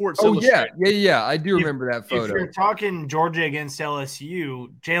was in Sports Illustrated. Yeah. I do remember that photo. If you're talking Georgia against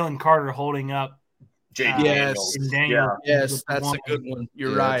LSU, Jalen Carter holding up. Yes, that's a good one.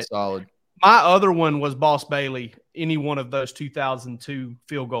 You're right. Solid. My other one was Boss Bailey. Any one of those 2002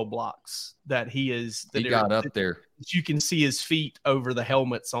 field goal blocks that he got up there. You can see his feet over the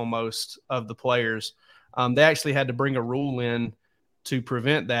helmets almost of the players. They actually had to bring a rule in to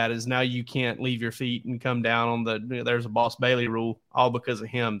prevent that. Is now you can't leave your feet and come down on there's a Boss Bailey rule, all because of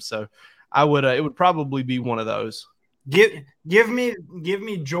him. So I would it would probably be one of those. Give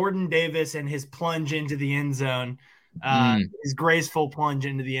me Jordan Davis and his plunge into the end zone, his graceful plunge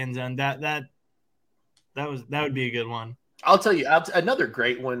into the end zone. That would be a good one. I'll tell you another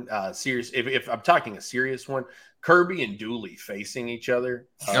great one. Serious. If I'm talking a serious one, Kirby and Dooley facing each other.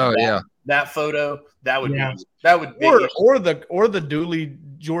 That photo that would be or the Dooley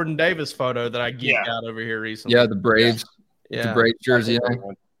Jordan Davis photo that I geeked out over here recently. Yeah, the Braves. Yeah. The Braves jersey.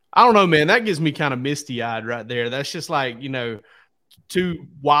 I don't know, man. That gives me kind of misty-eyed right there. That's just like, two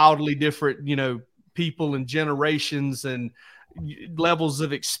wildly different, people and generations and levels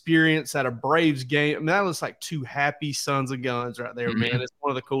of experience at a Braves game. I mean, that looks like two happy sons of guns right there, man. It's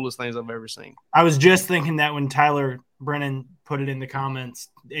one of the coolest things I've ever seen. I was just thinking that when Tyler Brennan put it in the comments,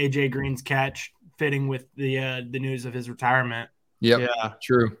 AJ Green's catch fitting with the news of his retirement. Yep. Yeah,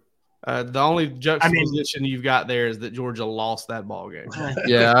 true. The only juxtaposition you've got there is that Georgia lost that ball game.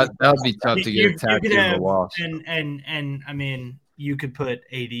 Yeah, that would be tough to get a tattoo of a loss. And I mean, you could put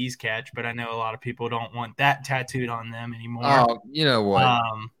AD's catch, but I know a lot of people don't want that tattooed on them anymore. Oh, you know what?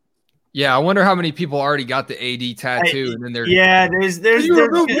 I wonder how many people already got the AD tattoo, and then they're there's got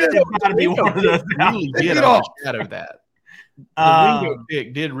to be one of those. Really get off of that. The Ringo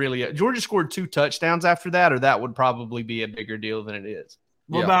pick did really. Georgia scored 2 touchdowns after that, or that would probably be a bigger deal than it is.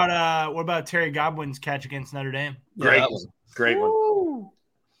 What about Terry Godwin's catch against Notre Dame? Great one.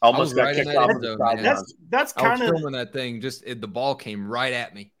 Almost got right in kicked that off end the zone, man. sidelines. That's I was kind of filming that thing. The ball came right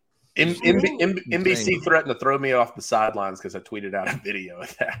at me. NBC threatened to throw me off the sidelines because I tweeted out a video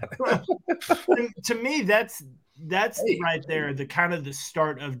of that. to me. That's right there. The kind of the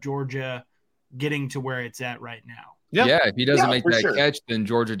start of Georgia getting to where it's at right now. Yeah, if he doesn't make that sure. catch, then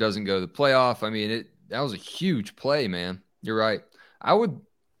Georgia doesn't go to the playoff. I mean, that was a huge play, man. You're right.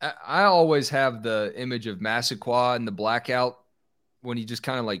 I always have the image of Massaquoi in the blackout when he just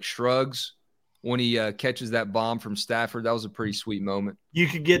kind of like shrugs when he catches that bomb from Stafford. That was a pretty sweet moment. You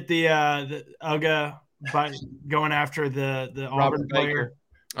could get the Uga by going after the Auburn player.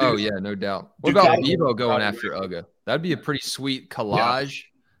 Oh yeah, no doubt. What about Bebo going after Uga? That'd be a pretty sweet collage,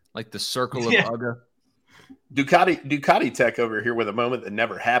 like the circle of Uga. Ducati Tech over here with a moment that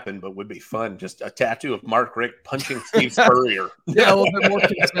never happened, but would be fun. Just a tattoo of Mark Richt punching Steve Spurrier. Yeah, a little bit more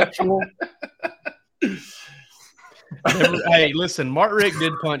conceptual. Hey, listen, Mark Richt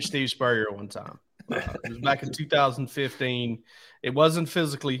did punch Steve Spurrier one time. It was back in 2015. It wasn't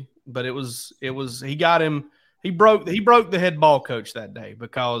physically, but it was. He got him. He broke the head ball coach that day,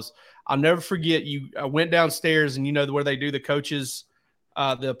 because I'll never forget. I went downstairs, and you know where they do the coaches.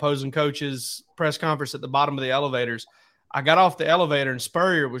 The opposing coaches press conference at the bottom of the elevators. I got off the elevator and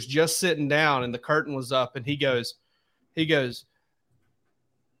Spurrier was just sitting down and the curtain was up, and he goes,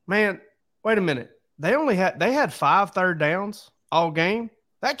 man, wait a minute. They had 5 third downs all game.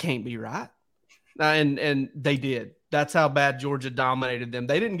 That can't be right. And they did. That's how bad Georgia dominated them.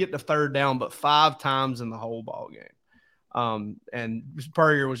 They didn't get to third down but 5 times in the whole ball game. And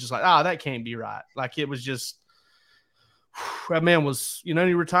Spurrier was just like, that can't be right. Like, it was just, that man was, he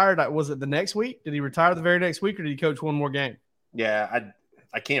retired. Was it the next week? Did he retire the very next week, or did he coach one more game? Yeah,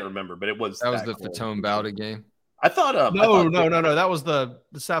 I can't remember, but it was that was the Fatone Bowda game. I thought no. That was the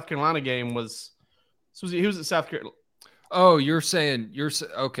South Carolina game. He was at South Carolina. Oh, you're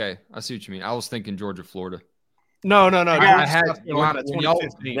okay. I see what you mean. I was thinking Georgia, Florida. No. I had South Carolina, when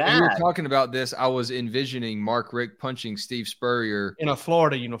we were talking about this, I was envisioning Mark Richt punching Steve Spurrier in a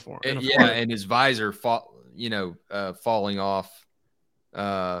Florida uniform. And his visor falling off.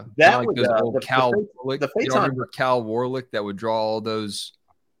 That like was those old Cal Warlick. You don't remember Cal Warlick that would draw all those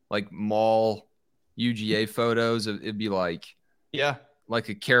like mall UGA photos? It'd be like like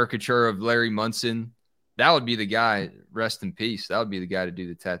a caricature of Larry Munson. That would be the guy. Rest in peace. That would be the guy to do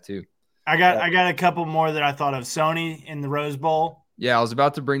the tattoo. I got a couple more that I thought of. Sony in the Rose Bowl. Yeah, I was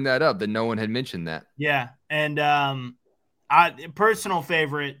about to bring that up. That no one had mentioned that. Yeah, and personal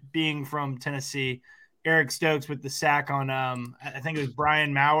favorite being from Tennessee, Eric Stokes with the sack on I think it was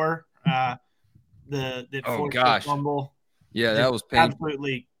Brian Maurer. The forced the fumble. Yeah, that was painful.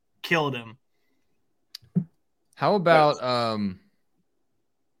 Absolutely killed him. How about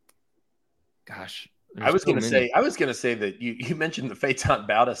I was going to say that you mentioned the Phaeton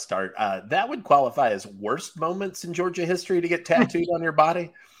Bowda start. That would qualify as worst moments in Georgia history to get tattooed on your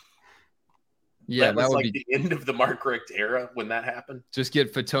body. Yeah, that was like the end of the Mark Richt era when that happened. Just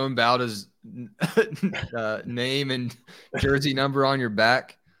get Fatone Bowda's name and jersey number on your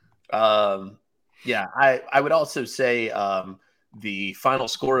back. Yeah, I would also say the final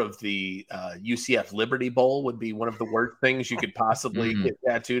score of the UCF Liberty Bowl would be one of the worst things you could possibly get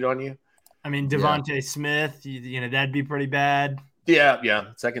tattooed on you. I mean, Devontae Smith, that'd be pretty bad.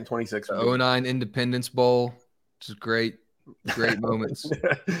 Yeah. Second 26. The 09 Independence Bowl, just great moments.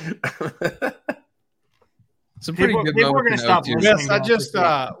 Some pretty good moments. We're going to stop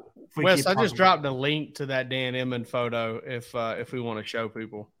Wes, I just dropped a link to that Dan Emmon photo if we want to show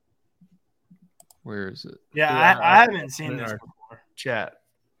people. Where is it? Yeah, I haven't seen this before. Chat.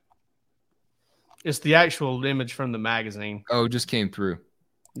 It's the actual image from the magazine. Oh, it just came through.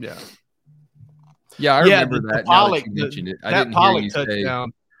 Yeah. Yeah, I remember that. Pollock, now that you mentioned it. I didn't hear you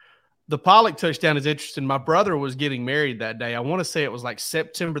touchdown. The Pollock touchdown is interesting. My brother was getting married that day. I want to say it was like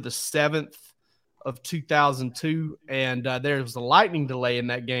September the 7th of 2002, and there was a lightning delay in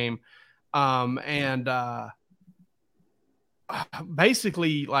that game.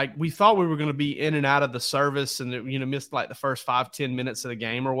 Basically, like, we thought we were going to be in and out of the service and, missed like the first 5-10 minutes of the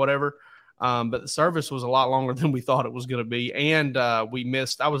game or whatever. But the service was a lot longer than we thought it was going to be. And we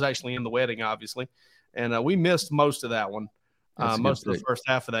missed – I was actually in the wedding, obviously. And we missed most of that one, most of the first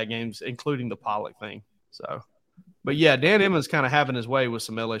half of that game, including the Pollock thing. So, but, yeah, Dan Emmons kind of having his way with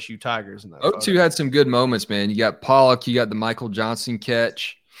some LSU Tigers. In that O2 had some good moments, man. You got Pollock. You got the Michael Johnson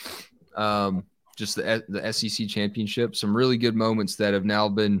catch, just the SEC championship. Some really good moments that have now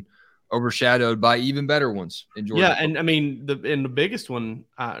been overshadowed by even better ones in Georgia. Yeah, and I mean, the biggest one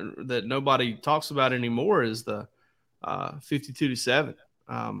that nobody talks about anymore is the 52-7.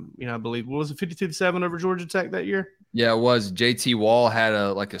 I believe, what was it, 52-7 over Georgia Tech that year? Yeah, it was. JT Wall had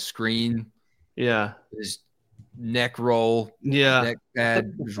a screen. Yeah. His neck roll. Yeah. Neck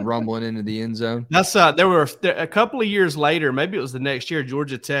pad was rumbling into the end zone. That's there were a couple of years later, maybe it was the next year,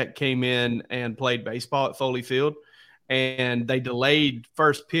 Georgia Tech came in and played baseball at Foley Field, and they delayed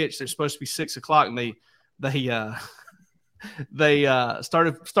first pitch. They're supposed to be 6 o'clock, and they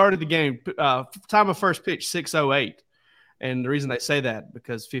started the game time of first pitch 6:08, and the reason they say that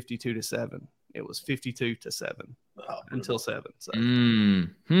because 52-7, it was 52-7 until 7. So.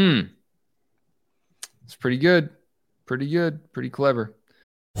 It's pretty good, pretty clever.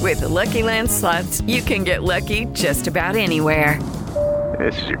 With the Lucky Land Slots, you can get lucky just about anywhere.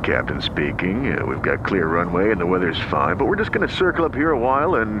 This is your captain speaking. We've got clear runway and the weather's fine, but we're just going to circle up here a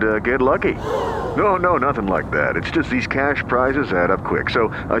while and get lucky. No, nothing like that. It's just these cash prizes add up quick. So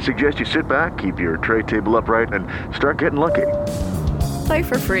I suggest you sit back, keep your tray table upright, and start getting lucky. Play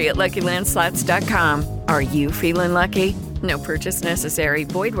for free at LuckyLandSlots.com. Are you feeling lucky? No purchase necessary.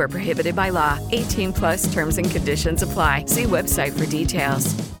 Void where prohibited by law. 18+ terms and conditions apply. See website for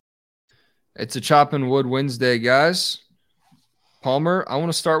details. It's a Chopping Wood Wednesday, guys. Palmer, I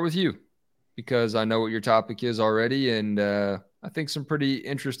want to start with you because I know what your topic is already, and I think some pretty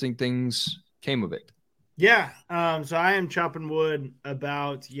interesting things came of it. Yeah, so I am chopping wood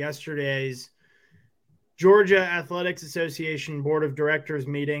about yesterday's Georgia Athletics Association Board of Directors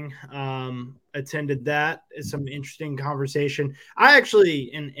meeting. Attended that. It's some interesting conversation. I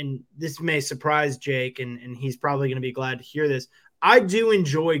actually, and this may surprise Jake, and he's probably going to be glad to hear this. I do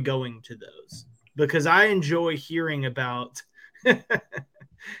enjoy going to those because I enjoy hearing about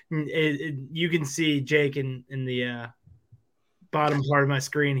you can see Jake in the bottom part of my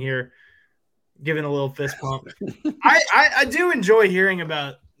screen here giving a little fist pump. I do enjoy hearing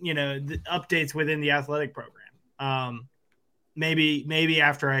about, the updates within the athletic program. Maybe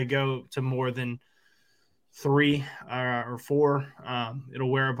after I go to more than 3 or 4, it'll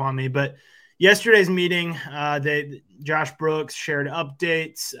wear upon me. But yesterday's meeting, Josh Brooks shared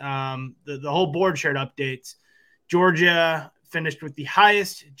updates. The whole board shared updates. Georgia finished with the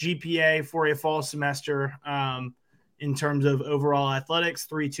highest GPA for a fall semester in terms of overall athletics,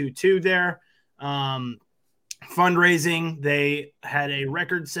 3.22 there. Fundraising, they had a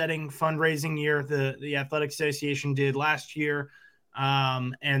record-setting fundraising year. The Athletic Association did last year,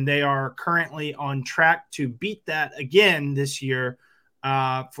 and they are currently on track to beat that again this year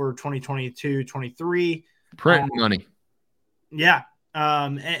for 2022-23. Print money. Yeah.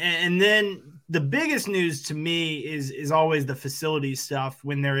 And then the biggest news to me is always the facility stuff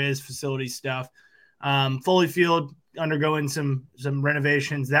when there is facility stuff. Foley Field undergoing some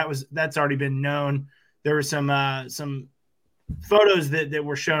renovations. That's already been known. There were some photos that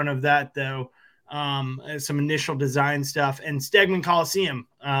were shown of that, though, some initial design stuff. And Stegman Coliseum,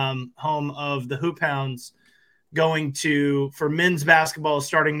 home of the Hoop Hounds, for men's basketball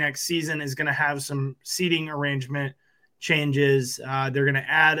starting next season, is going to have some seating arrangement changes. They're going to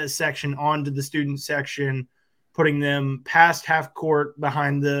add a section onto the student section, putting them past half court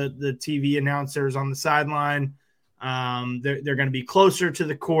behind the TV announcers on the sideline. They're going to be closer to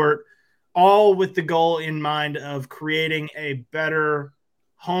the court, all with the goal in mind of creating a better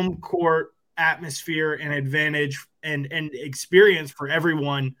home court atmosphere and advantage and experience for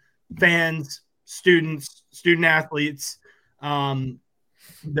everyone, fans, students, student athletes.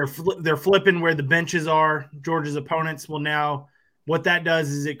 They're flipping where the benches are. Georgia's opponents will now, what that does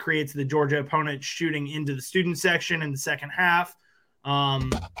is it creates the Georgia opponent shooting into the student section in the second half.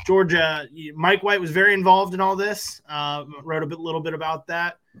 Georgia, Mike White was very involved in all this, wrote a little bit about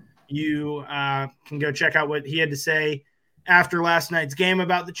that. You can go check out what he had to say after last night's game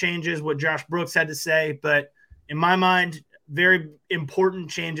about the changes, what Josh Brooks had to say. But in my mind, very important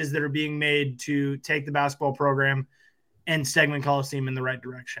changes that are being made to take the basketball program and Stegman Coliseum in the right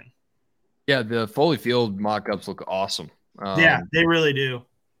direction. Yeah, the Foley Field mock-ups look awesome. Yeah, they really do.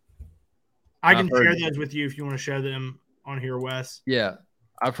 I can share those with you if you want to share them on here, Wes. Yeah,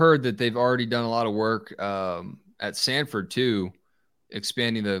 I've heard that they've already done a lot of work at Sanford, too,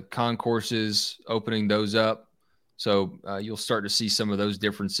 expanding the concourses, opening those up. So you'll start to see some of those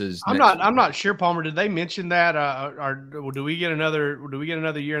differences. I'm not sure, Palmer. Did they mention that? Or do we get another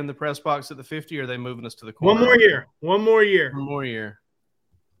year in the press box at the 50? Or are they moving us to the corner? One more year.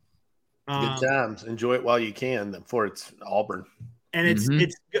 Good times. Enjoy it while you can before it's Auburn. And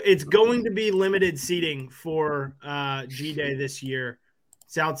it's going to be limited seating for G-Day this year.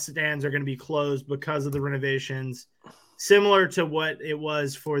 South stands are going to be closed because of the renovations, similar to what it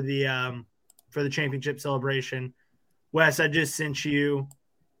was for the championship celebration. Wes, I just sent you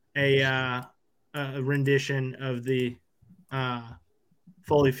a rendition of the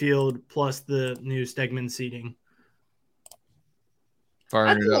Foley Field plus the new Stegman seating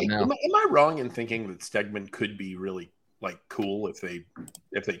Firing it up now. Am I wrong in thinking that Stegman could be really like cool if they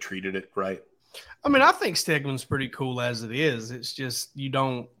treated it right? I mean, I think Stegman's pretty cool as it is. It's just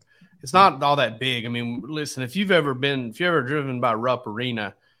it's not all that big. I mean, listen, if you've ever driven by Rupp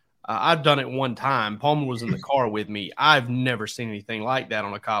Arena, I've done it one time. Palmer was in the car with me. I've never seen anything like that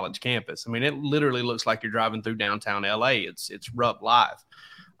on a college campus. I mean, it literally looks like you're driving through downtown LA. It's Rupp live.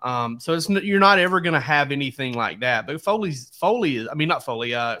 So you're not ever going to have anything like that. But Stegman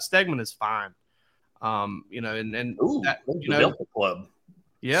is fine. Delta Club.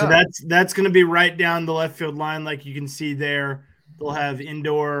 Yeah. So that's going to be right down the left field line, like you can see there. They'll have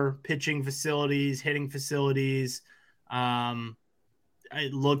indoor pitching facilities, hitting facilities.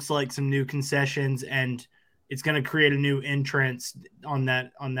 It looks like some new concessions, and it's going to create a new entrance on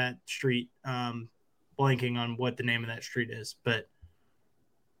that street. Blanking on what the name of that street is, but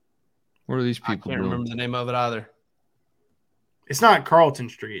what are these people I can't remember the name of it either. It's not Carlton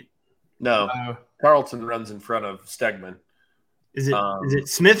Street. No, Carlton runs in front of Stegman. Is it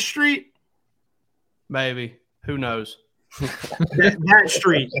Smith Street? Maybe. Who knows? that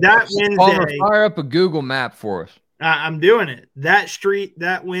street. That Wednesday. Palmer, fire up a Google map for us. I'm doing it. That street,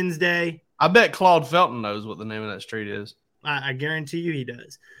 that Wednesday. I bet Claude Felton knows what the name of that street is. I guarantee you he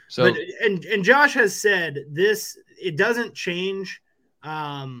does. So, and Josh has said this, it doesn't change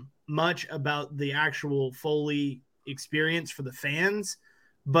much about the actual Foley experience for the fans,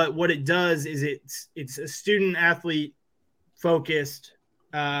 but what it does is it's a student athlete focused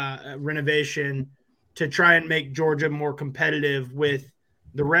renovation to try and make Georgia more competitive with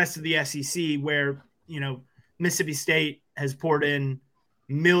the rest of the SEC, where, Mississippi State has poured in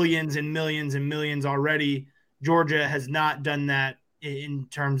millions and millions and millions already. Georgia has not done that in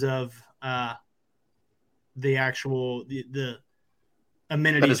terms of the actual the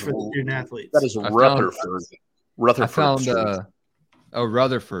amenities for the student athletes. That is Rutherford.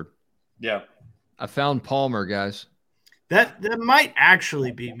 Rutherford. Yeah. I found Palmer, guys. That might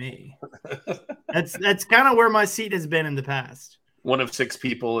actually be me. That's kind of where my seat has been in the past. One of 6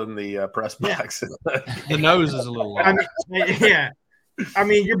 people in the press box. The nose is a little long. I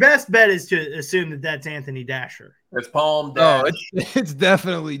mean, your best bet is to assume that that's Anthony Dasher. It's Palm Dash. Oh, it's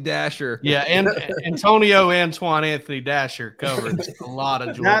definitely Dasher. Yeah, and Antonio Anthony Dasher covered a lot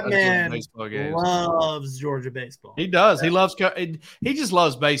of Georgia baseball games. Loves Georgia baseball. He does. He just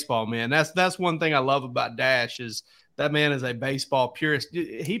loves baseball, man. That's one thing I love about Dash is that man is a baseball purist.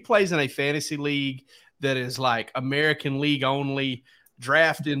 He plays in a fantasy league that is like American League only,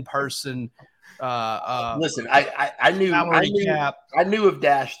 draft in person. Listen, I knew of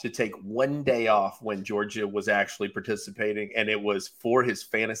Dash to take one day off when Georgia was actually participating, and it was for his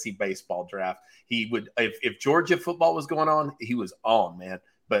fantasy baseball draft. He would, if Georgia football was going on, he was on, man.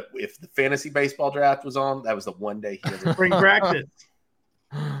 But if the fantasy baseball draft was on, that was the one day he ever spring practice.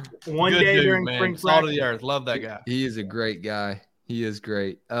 One Good day dude, during man. spring Salt practice. of the earth. Love that guy. He is a great guy. He is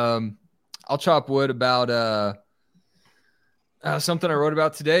great. I'll chop wood about something I wrote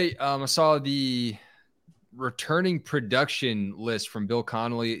about today. I saw the returning production list from Bill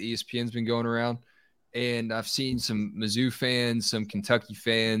Connolly at ESPN's been going around, and I've seen some Mizzou fans, some Kentucky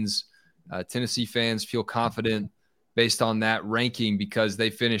fans, Tennessee fans feel confident based on that ranking because they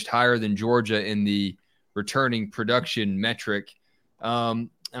finished higher than Georgia in the returning production metric.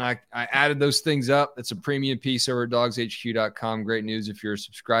 And I added those things up. It's a premium piece over at dawgshq.com. Great news if you're a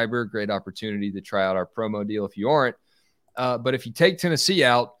subscriber. Great opportunity to try out our promo deal if you aren't. But if you take Tennessee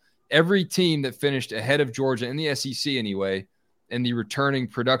out, every team that finished ahead of Georgia in the SEC anyway, in the returning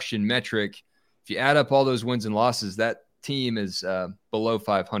production metric, if you add up all those wins and losses, that team is below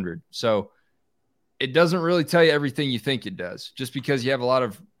 500. So it doesn't really tell you everything you think it does. Just because you have a lot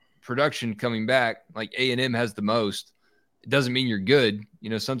of production coming back, like A&M has the most, it doesn't mean you're good.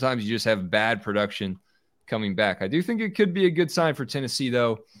 Sometimes you just have bad production coming back. I do think it could be a good sign for Tennessee,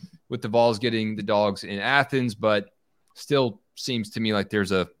 though, with the Vols getting the Dogs in Athens, but still seems to me like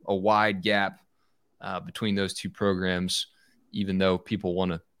there's a wide gap between those two programs, even though people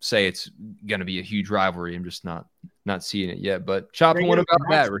want to say it's going to be a huge rivalry. I'm just not seeing it yet. But Chopin, what about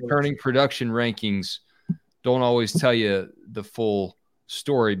that? Returning production rankings don't always tell you the full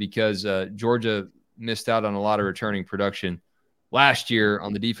story because Georgia missed out on a lot of returning production last year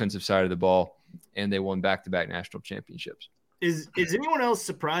on the defensive side of the ball, and they won back-to-back national championships. Is anyone else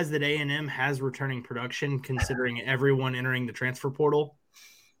surprised that A&M has returning production considering everyone entering the transfer portal?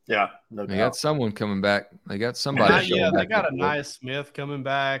 Yeah, no doubt. They got someone coming back. They got somebody. They got Anaya Smith coming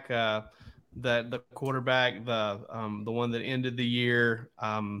back. The quarterback, the one that ended the year.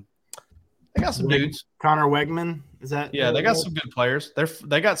 They got some dudes. Connor Wegman, is that? Yeah, they got some good players.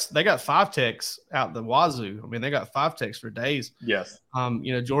 They got 5 techs out the wazoo. I mean, they got 5 techs for days. Yes.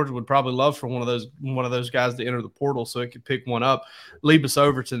 Georgia would probably love for one of those guys to enter the portal so it could pick one up. Lebus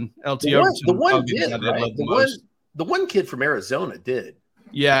Overton, LT Overton. The one did, right? The one kid from Arizona did.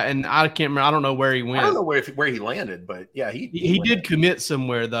 Yeah, and I can't remember. I don't know where he went. I don't know where he landed, but yeah, he did commit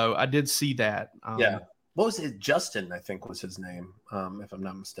somewhere though. I did see that. Yeah. What was it? Justin, I think was his name, if I'm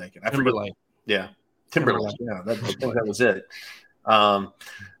not mistaken. Timberlake. Yeah, Timberlake. Yeah, I think that was it. All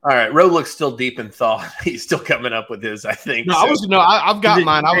right, Rolex still deep in thought. He's still coming up with his. I think. No, I've got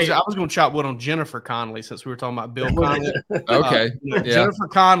mine. I was going to chop wood on Jennifer Connelly since we were talking about Bill Connelly. Okay, Jennifer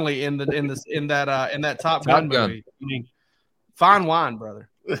Connelly in that Top Gun movie. I mean, fine wine, brother.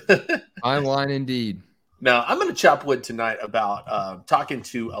 Fine wine indeed. Now, I'm going to chop wood tonight about talking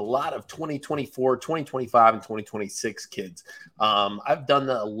to a lot of 2024, 2025, and 2026 kids. I've done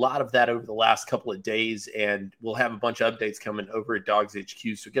a lot of that over the last couple of days, and we'll have a bunch of updates coming over at Dawgs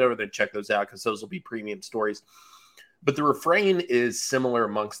HQ. So get over there and check those out because those will be premium stories. But the refrain is similar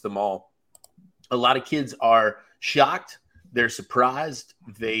amongst them all. A lot of kids are shocked. They're surprised.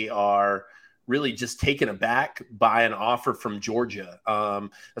 They are really just taken aback by an offer from Georgia. I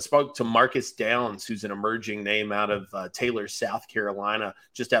spoke to Marcus Downs, who's an emerging name out of Taylor, South Carolina,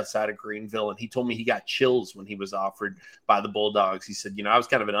 just outside of Greenville. And he told me he got chills when he was offered by the Bulldogs. He said, I was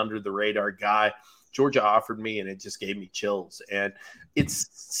kind of an under the radar guy. Georgia offered me and it just gave me chills. And it's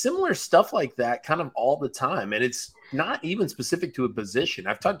similar stuff like that kind of all the time. And it's not even specific to a position.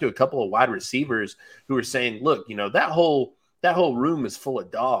 I've talked to a couple of wide receivers who are saying, look, that whole room is full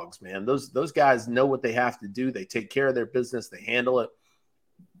of dogs, man. Those guys know what they have to do. They take care of their business. They handle it.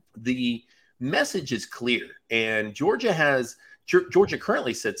 The message is clear. And Georgia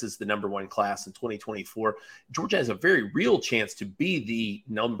currently sits as the number 1 class in 2024. Georgia has a very real chance to be the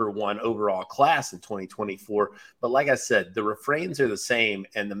number 1 overall class in 2024. But like I said, the refrains are the same.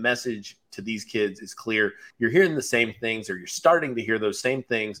 And the message to these kids is clear. You're hearing the same things, or you're starting to hear those same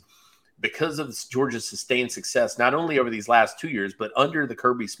things, because of Georgia's sustained success, not only over these last 2 years, but under the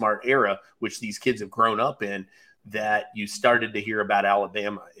Kirby Smart era, which these kids have grown up in, that you started to hear about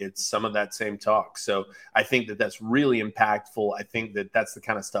Alabama. It's some of that same talk. So I think that that's really impactful. I think that that's the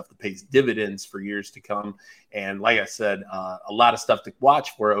kind of stuff that pays dividends for years to come. And like I said, a lot of stuff to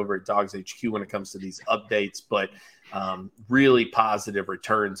watch for over at Dawgs HQ when it comes to these updates, but really positive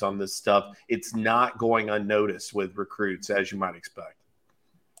returns on this stuff. It's not going unnoticed with recruits, as you might expect.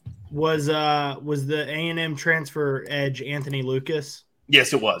 Was the A&M transfer edge Anthony Lucas?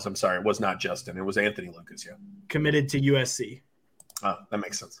 Yes, it was. I'm sorry. It was not Justin. It was Anthony Lucas, yeah. Committed to USC. Oh, that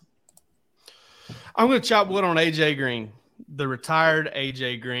makes sense. I'm going to chop wood on A.J. Green, the retired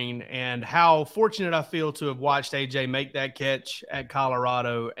A.J. Green, and how fortunate I feel to have watched A.J. make that catch at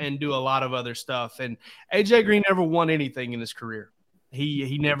Colorado and do a lot of other stuff. And A.J. Green never won anything in his career.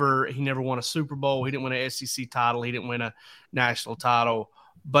 He never won a Super Bowl. He didn't win an SEC title. He didn't win a national title.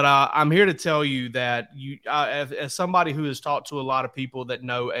 But I'm here to tell you that as somebody who has talked to a lot of people that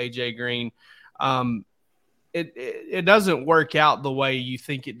know A.J. Green, it doesn't work out the way you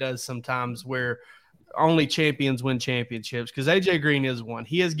think it does sometimes, where only champions win championships, because A.J. Green is one.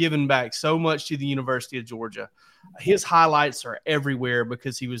 He has given back so much to the University of Georgia. His highlights are everywhere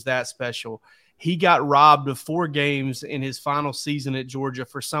because he was that special. He got robbed of 4 games in his final season at Georgia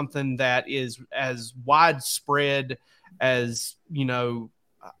for something that is as widespread as,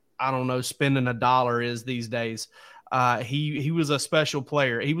 spending $1 is these days. He was a special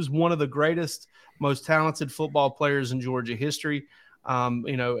player. He was one of the greatest, most talented football players in Georgia history.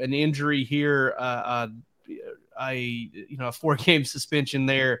 An injury here, a 4-game suspension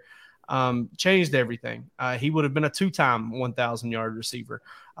there, changed everything. He would have been a 2-time 1,000-yard receiver.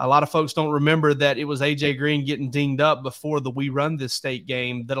 A lot of folks don't remember that it was A.J. Green getting dinged up before the We Run This State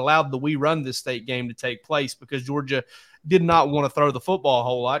game that allowed the We Run This State game to take place, because Georgia did not want to throw the football a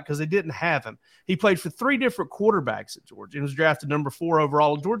whole lot because they didn't have him. He played for 3 different quarterbacks at Georgia and was drafted number 4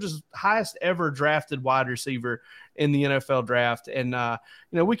 overall. Georgia's highest ever drafted wide receiver in the NFL draft. And,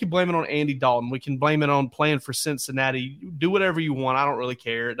 we can blame it on Andy Dalton. We can blame it on playing for Cincinnati. Do whatever you want. I don't really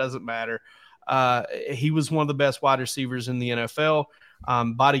care. It doesn't matter. He was one of the best wide receivers in the NFL.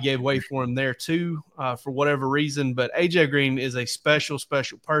 Body gave way for him there too, for whatever reason. But A.J. Green is a special,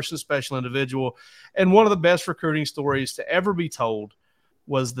 special person, special individual. And one of the best recruiting stories to ever be told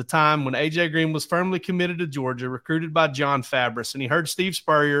was the time when A.J. Green was firmly committed to Georgia, recruited by John Fabris. And he heard Steve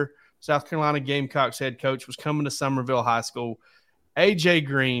Spurrier, South Carolina Gamecocks head coach, was coming to Summerville High School. A.J.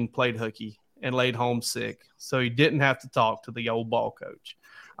 Green played hooky and laid home sick, so he didn't have to talk to the old ball coach.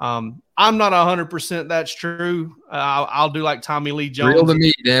 I'm not 100% that's true. I'll do like Tommy Lee Jones. Real to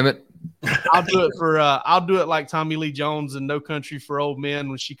me, damn it. I'll do it like Tommy Lee Jones in No Country for Old Men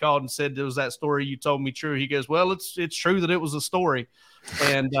when she called and said there was that story you told me true. He goes, well, it's true that it was a story,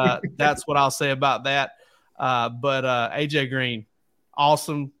 and that's what I'll say about that. But AJ Green,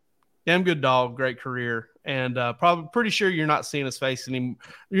 awesome, damn good dog, great career, and probably pretty sure you're not seeing his face anymore.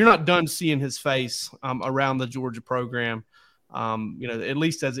 You're not done seeing his face around the Georgia program. At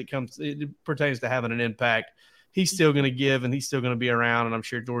least as it pertains to having an impact. He's still going to give, and he's still going to be around, and I'm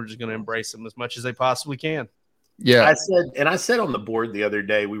sure Georgia's going to embrace him as much as they possibly can. Yeah. I said on the board the other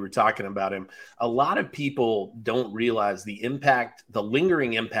day, we were talking about him. A lot of people don't realize the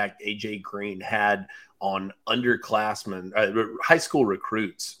lingering impact AJ Green had on underclassmen, high school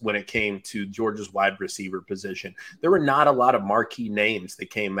recruits when it came to Georgia's wide receiver position. There were not a lot of marquee names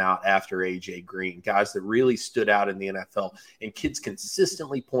that came out after AJ Green, guys that really stood out in the NFL, and kids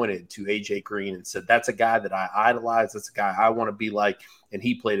consistently pointed to AJ Green and said, that's a guy that I idolize. That's a guy I want to be like. And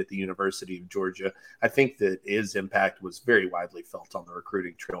he played at the University of Georgia. I think that his impact was very widely felt on the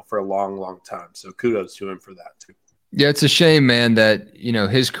recruiting trail for a long, long time. So kudos to him for that too. Yeah, it's a shame, man, that,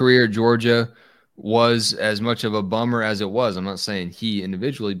 his career at Georgia was as much of a bummer as it was. I'm not saying he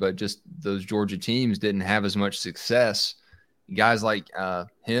individually, but just those Georgia teams didn't have as much success. Guys like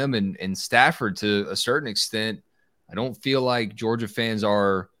him and Stafford, to a certain extent, I don't feel like Georgia fans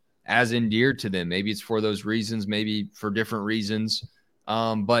are as endeared to them. Maybe it's for those reasons, maybe for different reasons.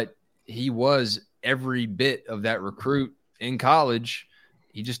 But he was every bit of that recruit in college.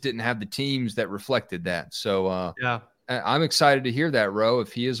 He just didn't have the teams that reflected that. So, I'm excited to hear that, Ro.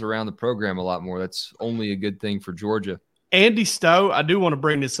 If he is around the program a lot more, that's only a good thing for Georgia. Andy Stowe, I do want to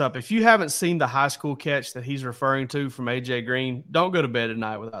bring this up. If you haven't seen the high school catch that he's referring to from AJ Green, don't go to bed at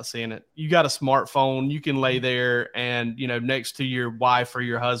night without seeing it. You got a smartphone. You can lay there and, next to your wife or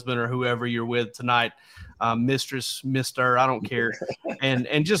your husband or whoever you're with tonight, mistress, mister, I don't care,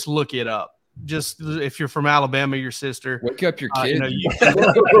 and just look it up. Just if you're from Alabama, your sister. Wake up your kid.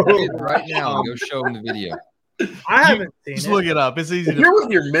 Right now and go show him the video. I haven't seen it. Just look it up. It's easy. If you're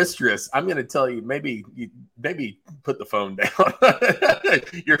with your mistress, I'm going to tell you, maybe put the phone down.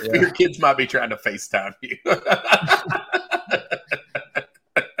 Your kids might be trying to FaceTime you.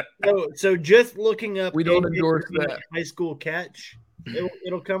 So just looking up, we don't endorse that high school catch.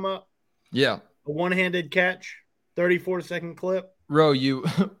 It'll come up. Yeah, a one-handed catch, 34-second clip. Ro,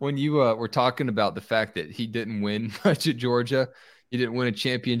 when you were talking about the fact that he didn't win much at Georgia, he didn't win a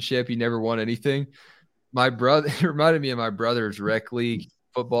championship, he never won anything. My brother, it reminded me of my brother's rec league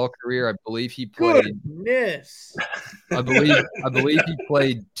football career. I believe he played. Goodness. I believe he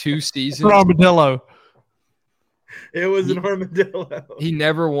played 2 seasons. Armadillo. It was an armadillo. He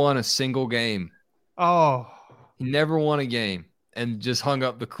never won a single game. Oh. He never won a game and just hung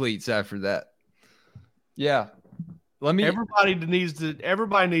up the cleats after that. Yeah. Everybody needs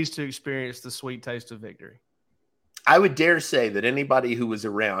to experience the sweet taste of victory. I would dare say that anybody who was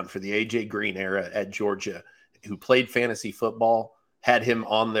around for the AJ Green era at Georgia who played fantasy football had him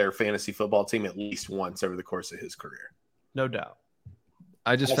on their fantasy football team at least once over the course of his career. No doubt.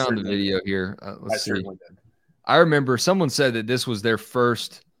 I just found the video here. Let's see. Certainly did. I remember someone said that this was their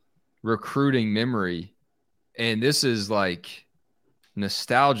first recruiting memory, and this is like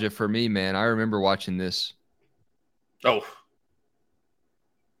nostalgia for me, man. I remember watching this. Oh.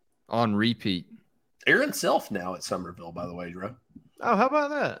 On repeat. Aaron Self now at Somerville, by the way, Drew. Oh, how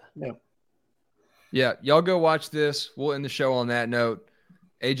about that? Yeah. Yeah, y'all go watch this. We'll end the show on that note.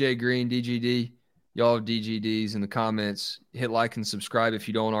 AJ Green, DGD. Y'all have DGDs in the comments. Hit like and subscribe if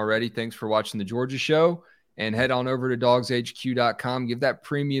you don't already. Thanks for watching the Georgia Show. And head on over to dogshq.com. Give that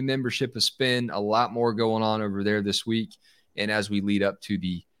premium membership a spin. A lot more going on over there this week and as we lead up to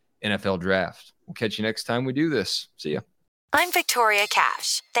the NFL draft. We'll catch you next time we do this. See ya. I'm Victoria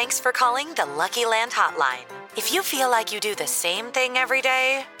Cash. Thanks for calling the Lucky Land Hotline. If you feel like you do the same thing every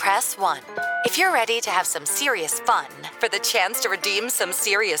day, press 1. If you're ready to have some serious fun for the chance to redeem some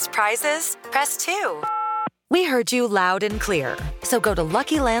serious prizes, press 2. We heard you loud and clear. So go to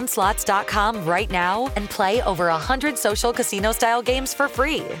LuckyLandSlots.com right now and play over 100 social casino-style games for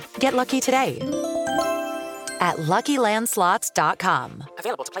free. Get lucky today at LuckyLandSlots.com.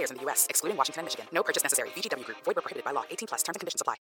 Available to players in the U.S., excluding Washington and Michigan. No purchase necessary. VGW Group. Void where prohibited by law. 18+. Terms and conditions apply.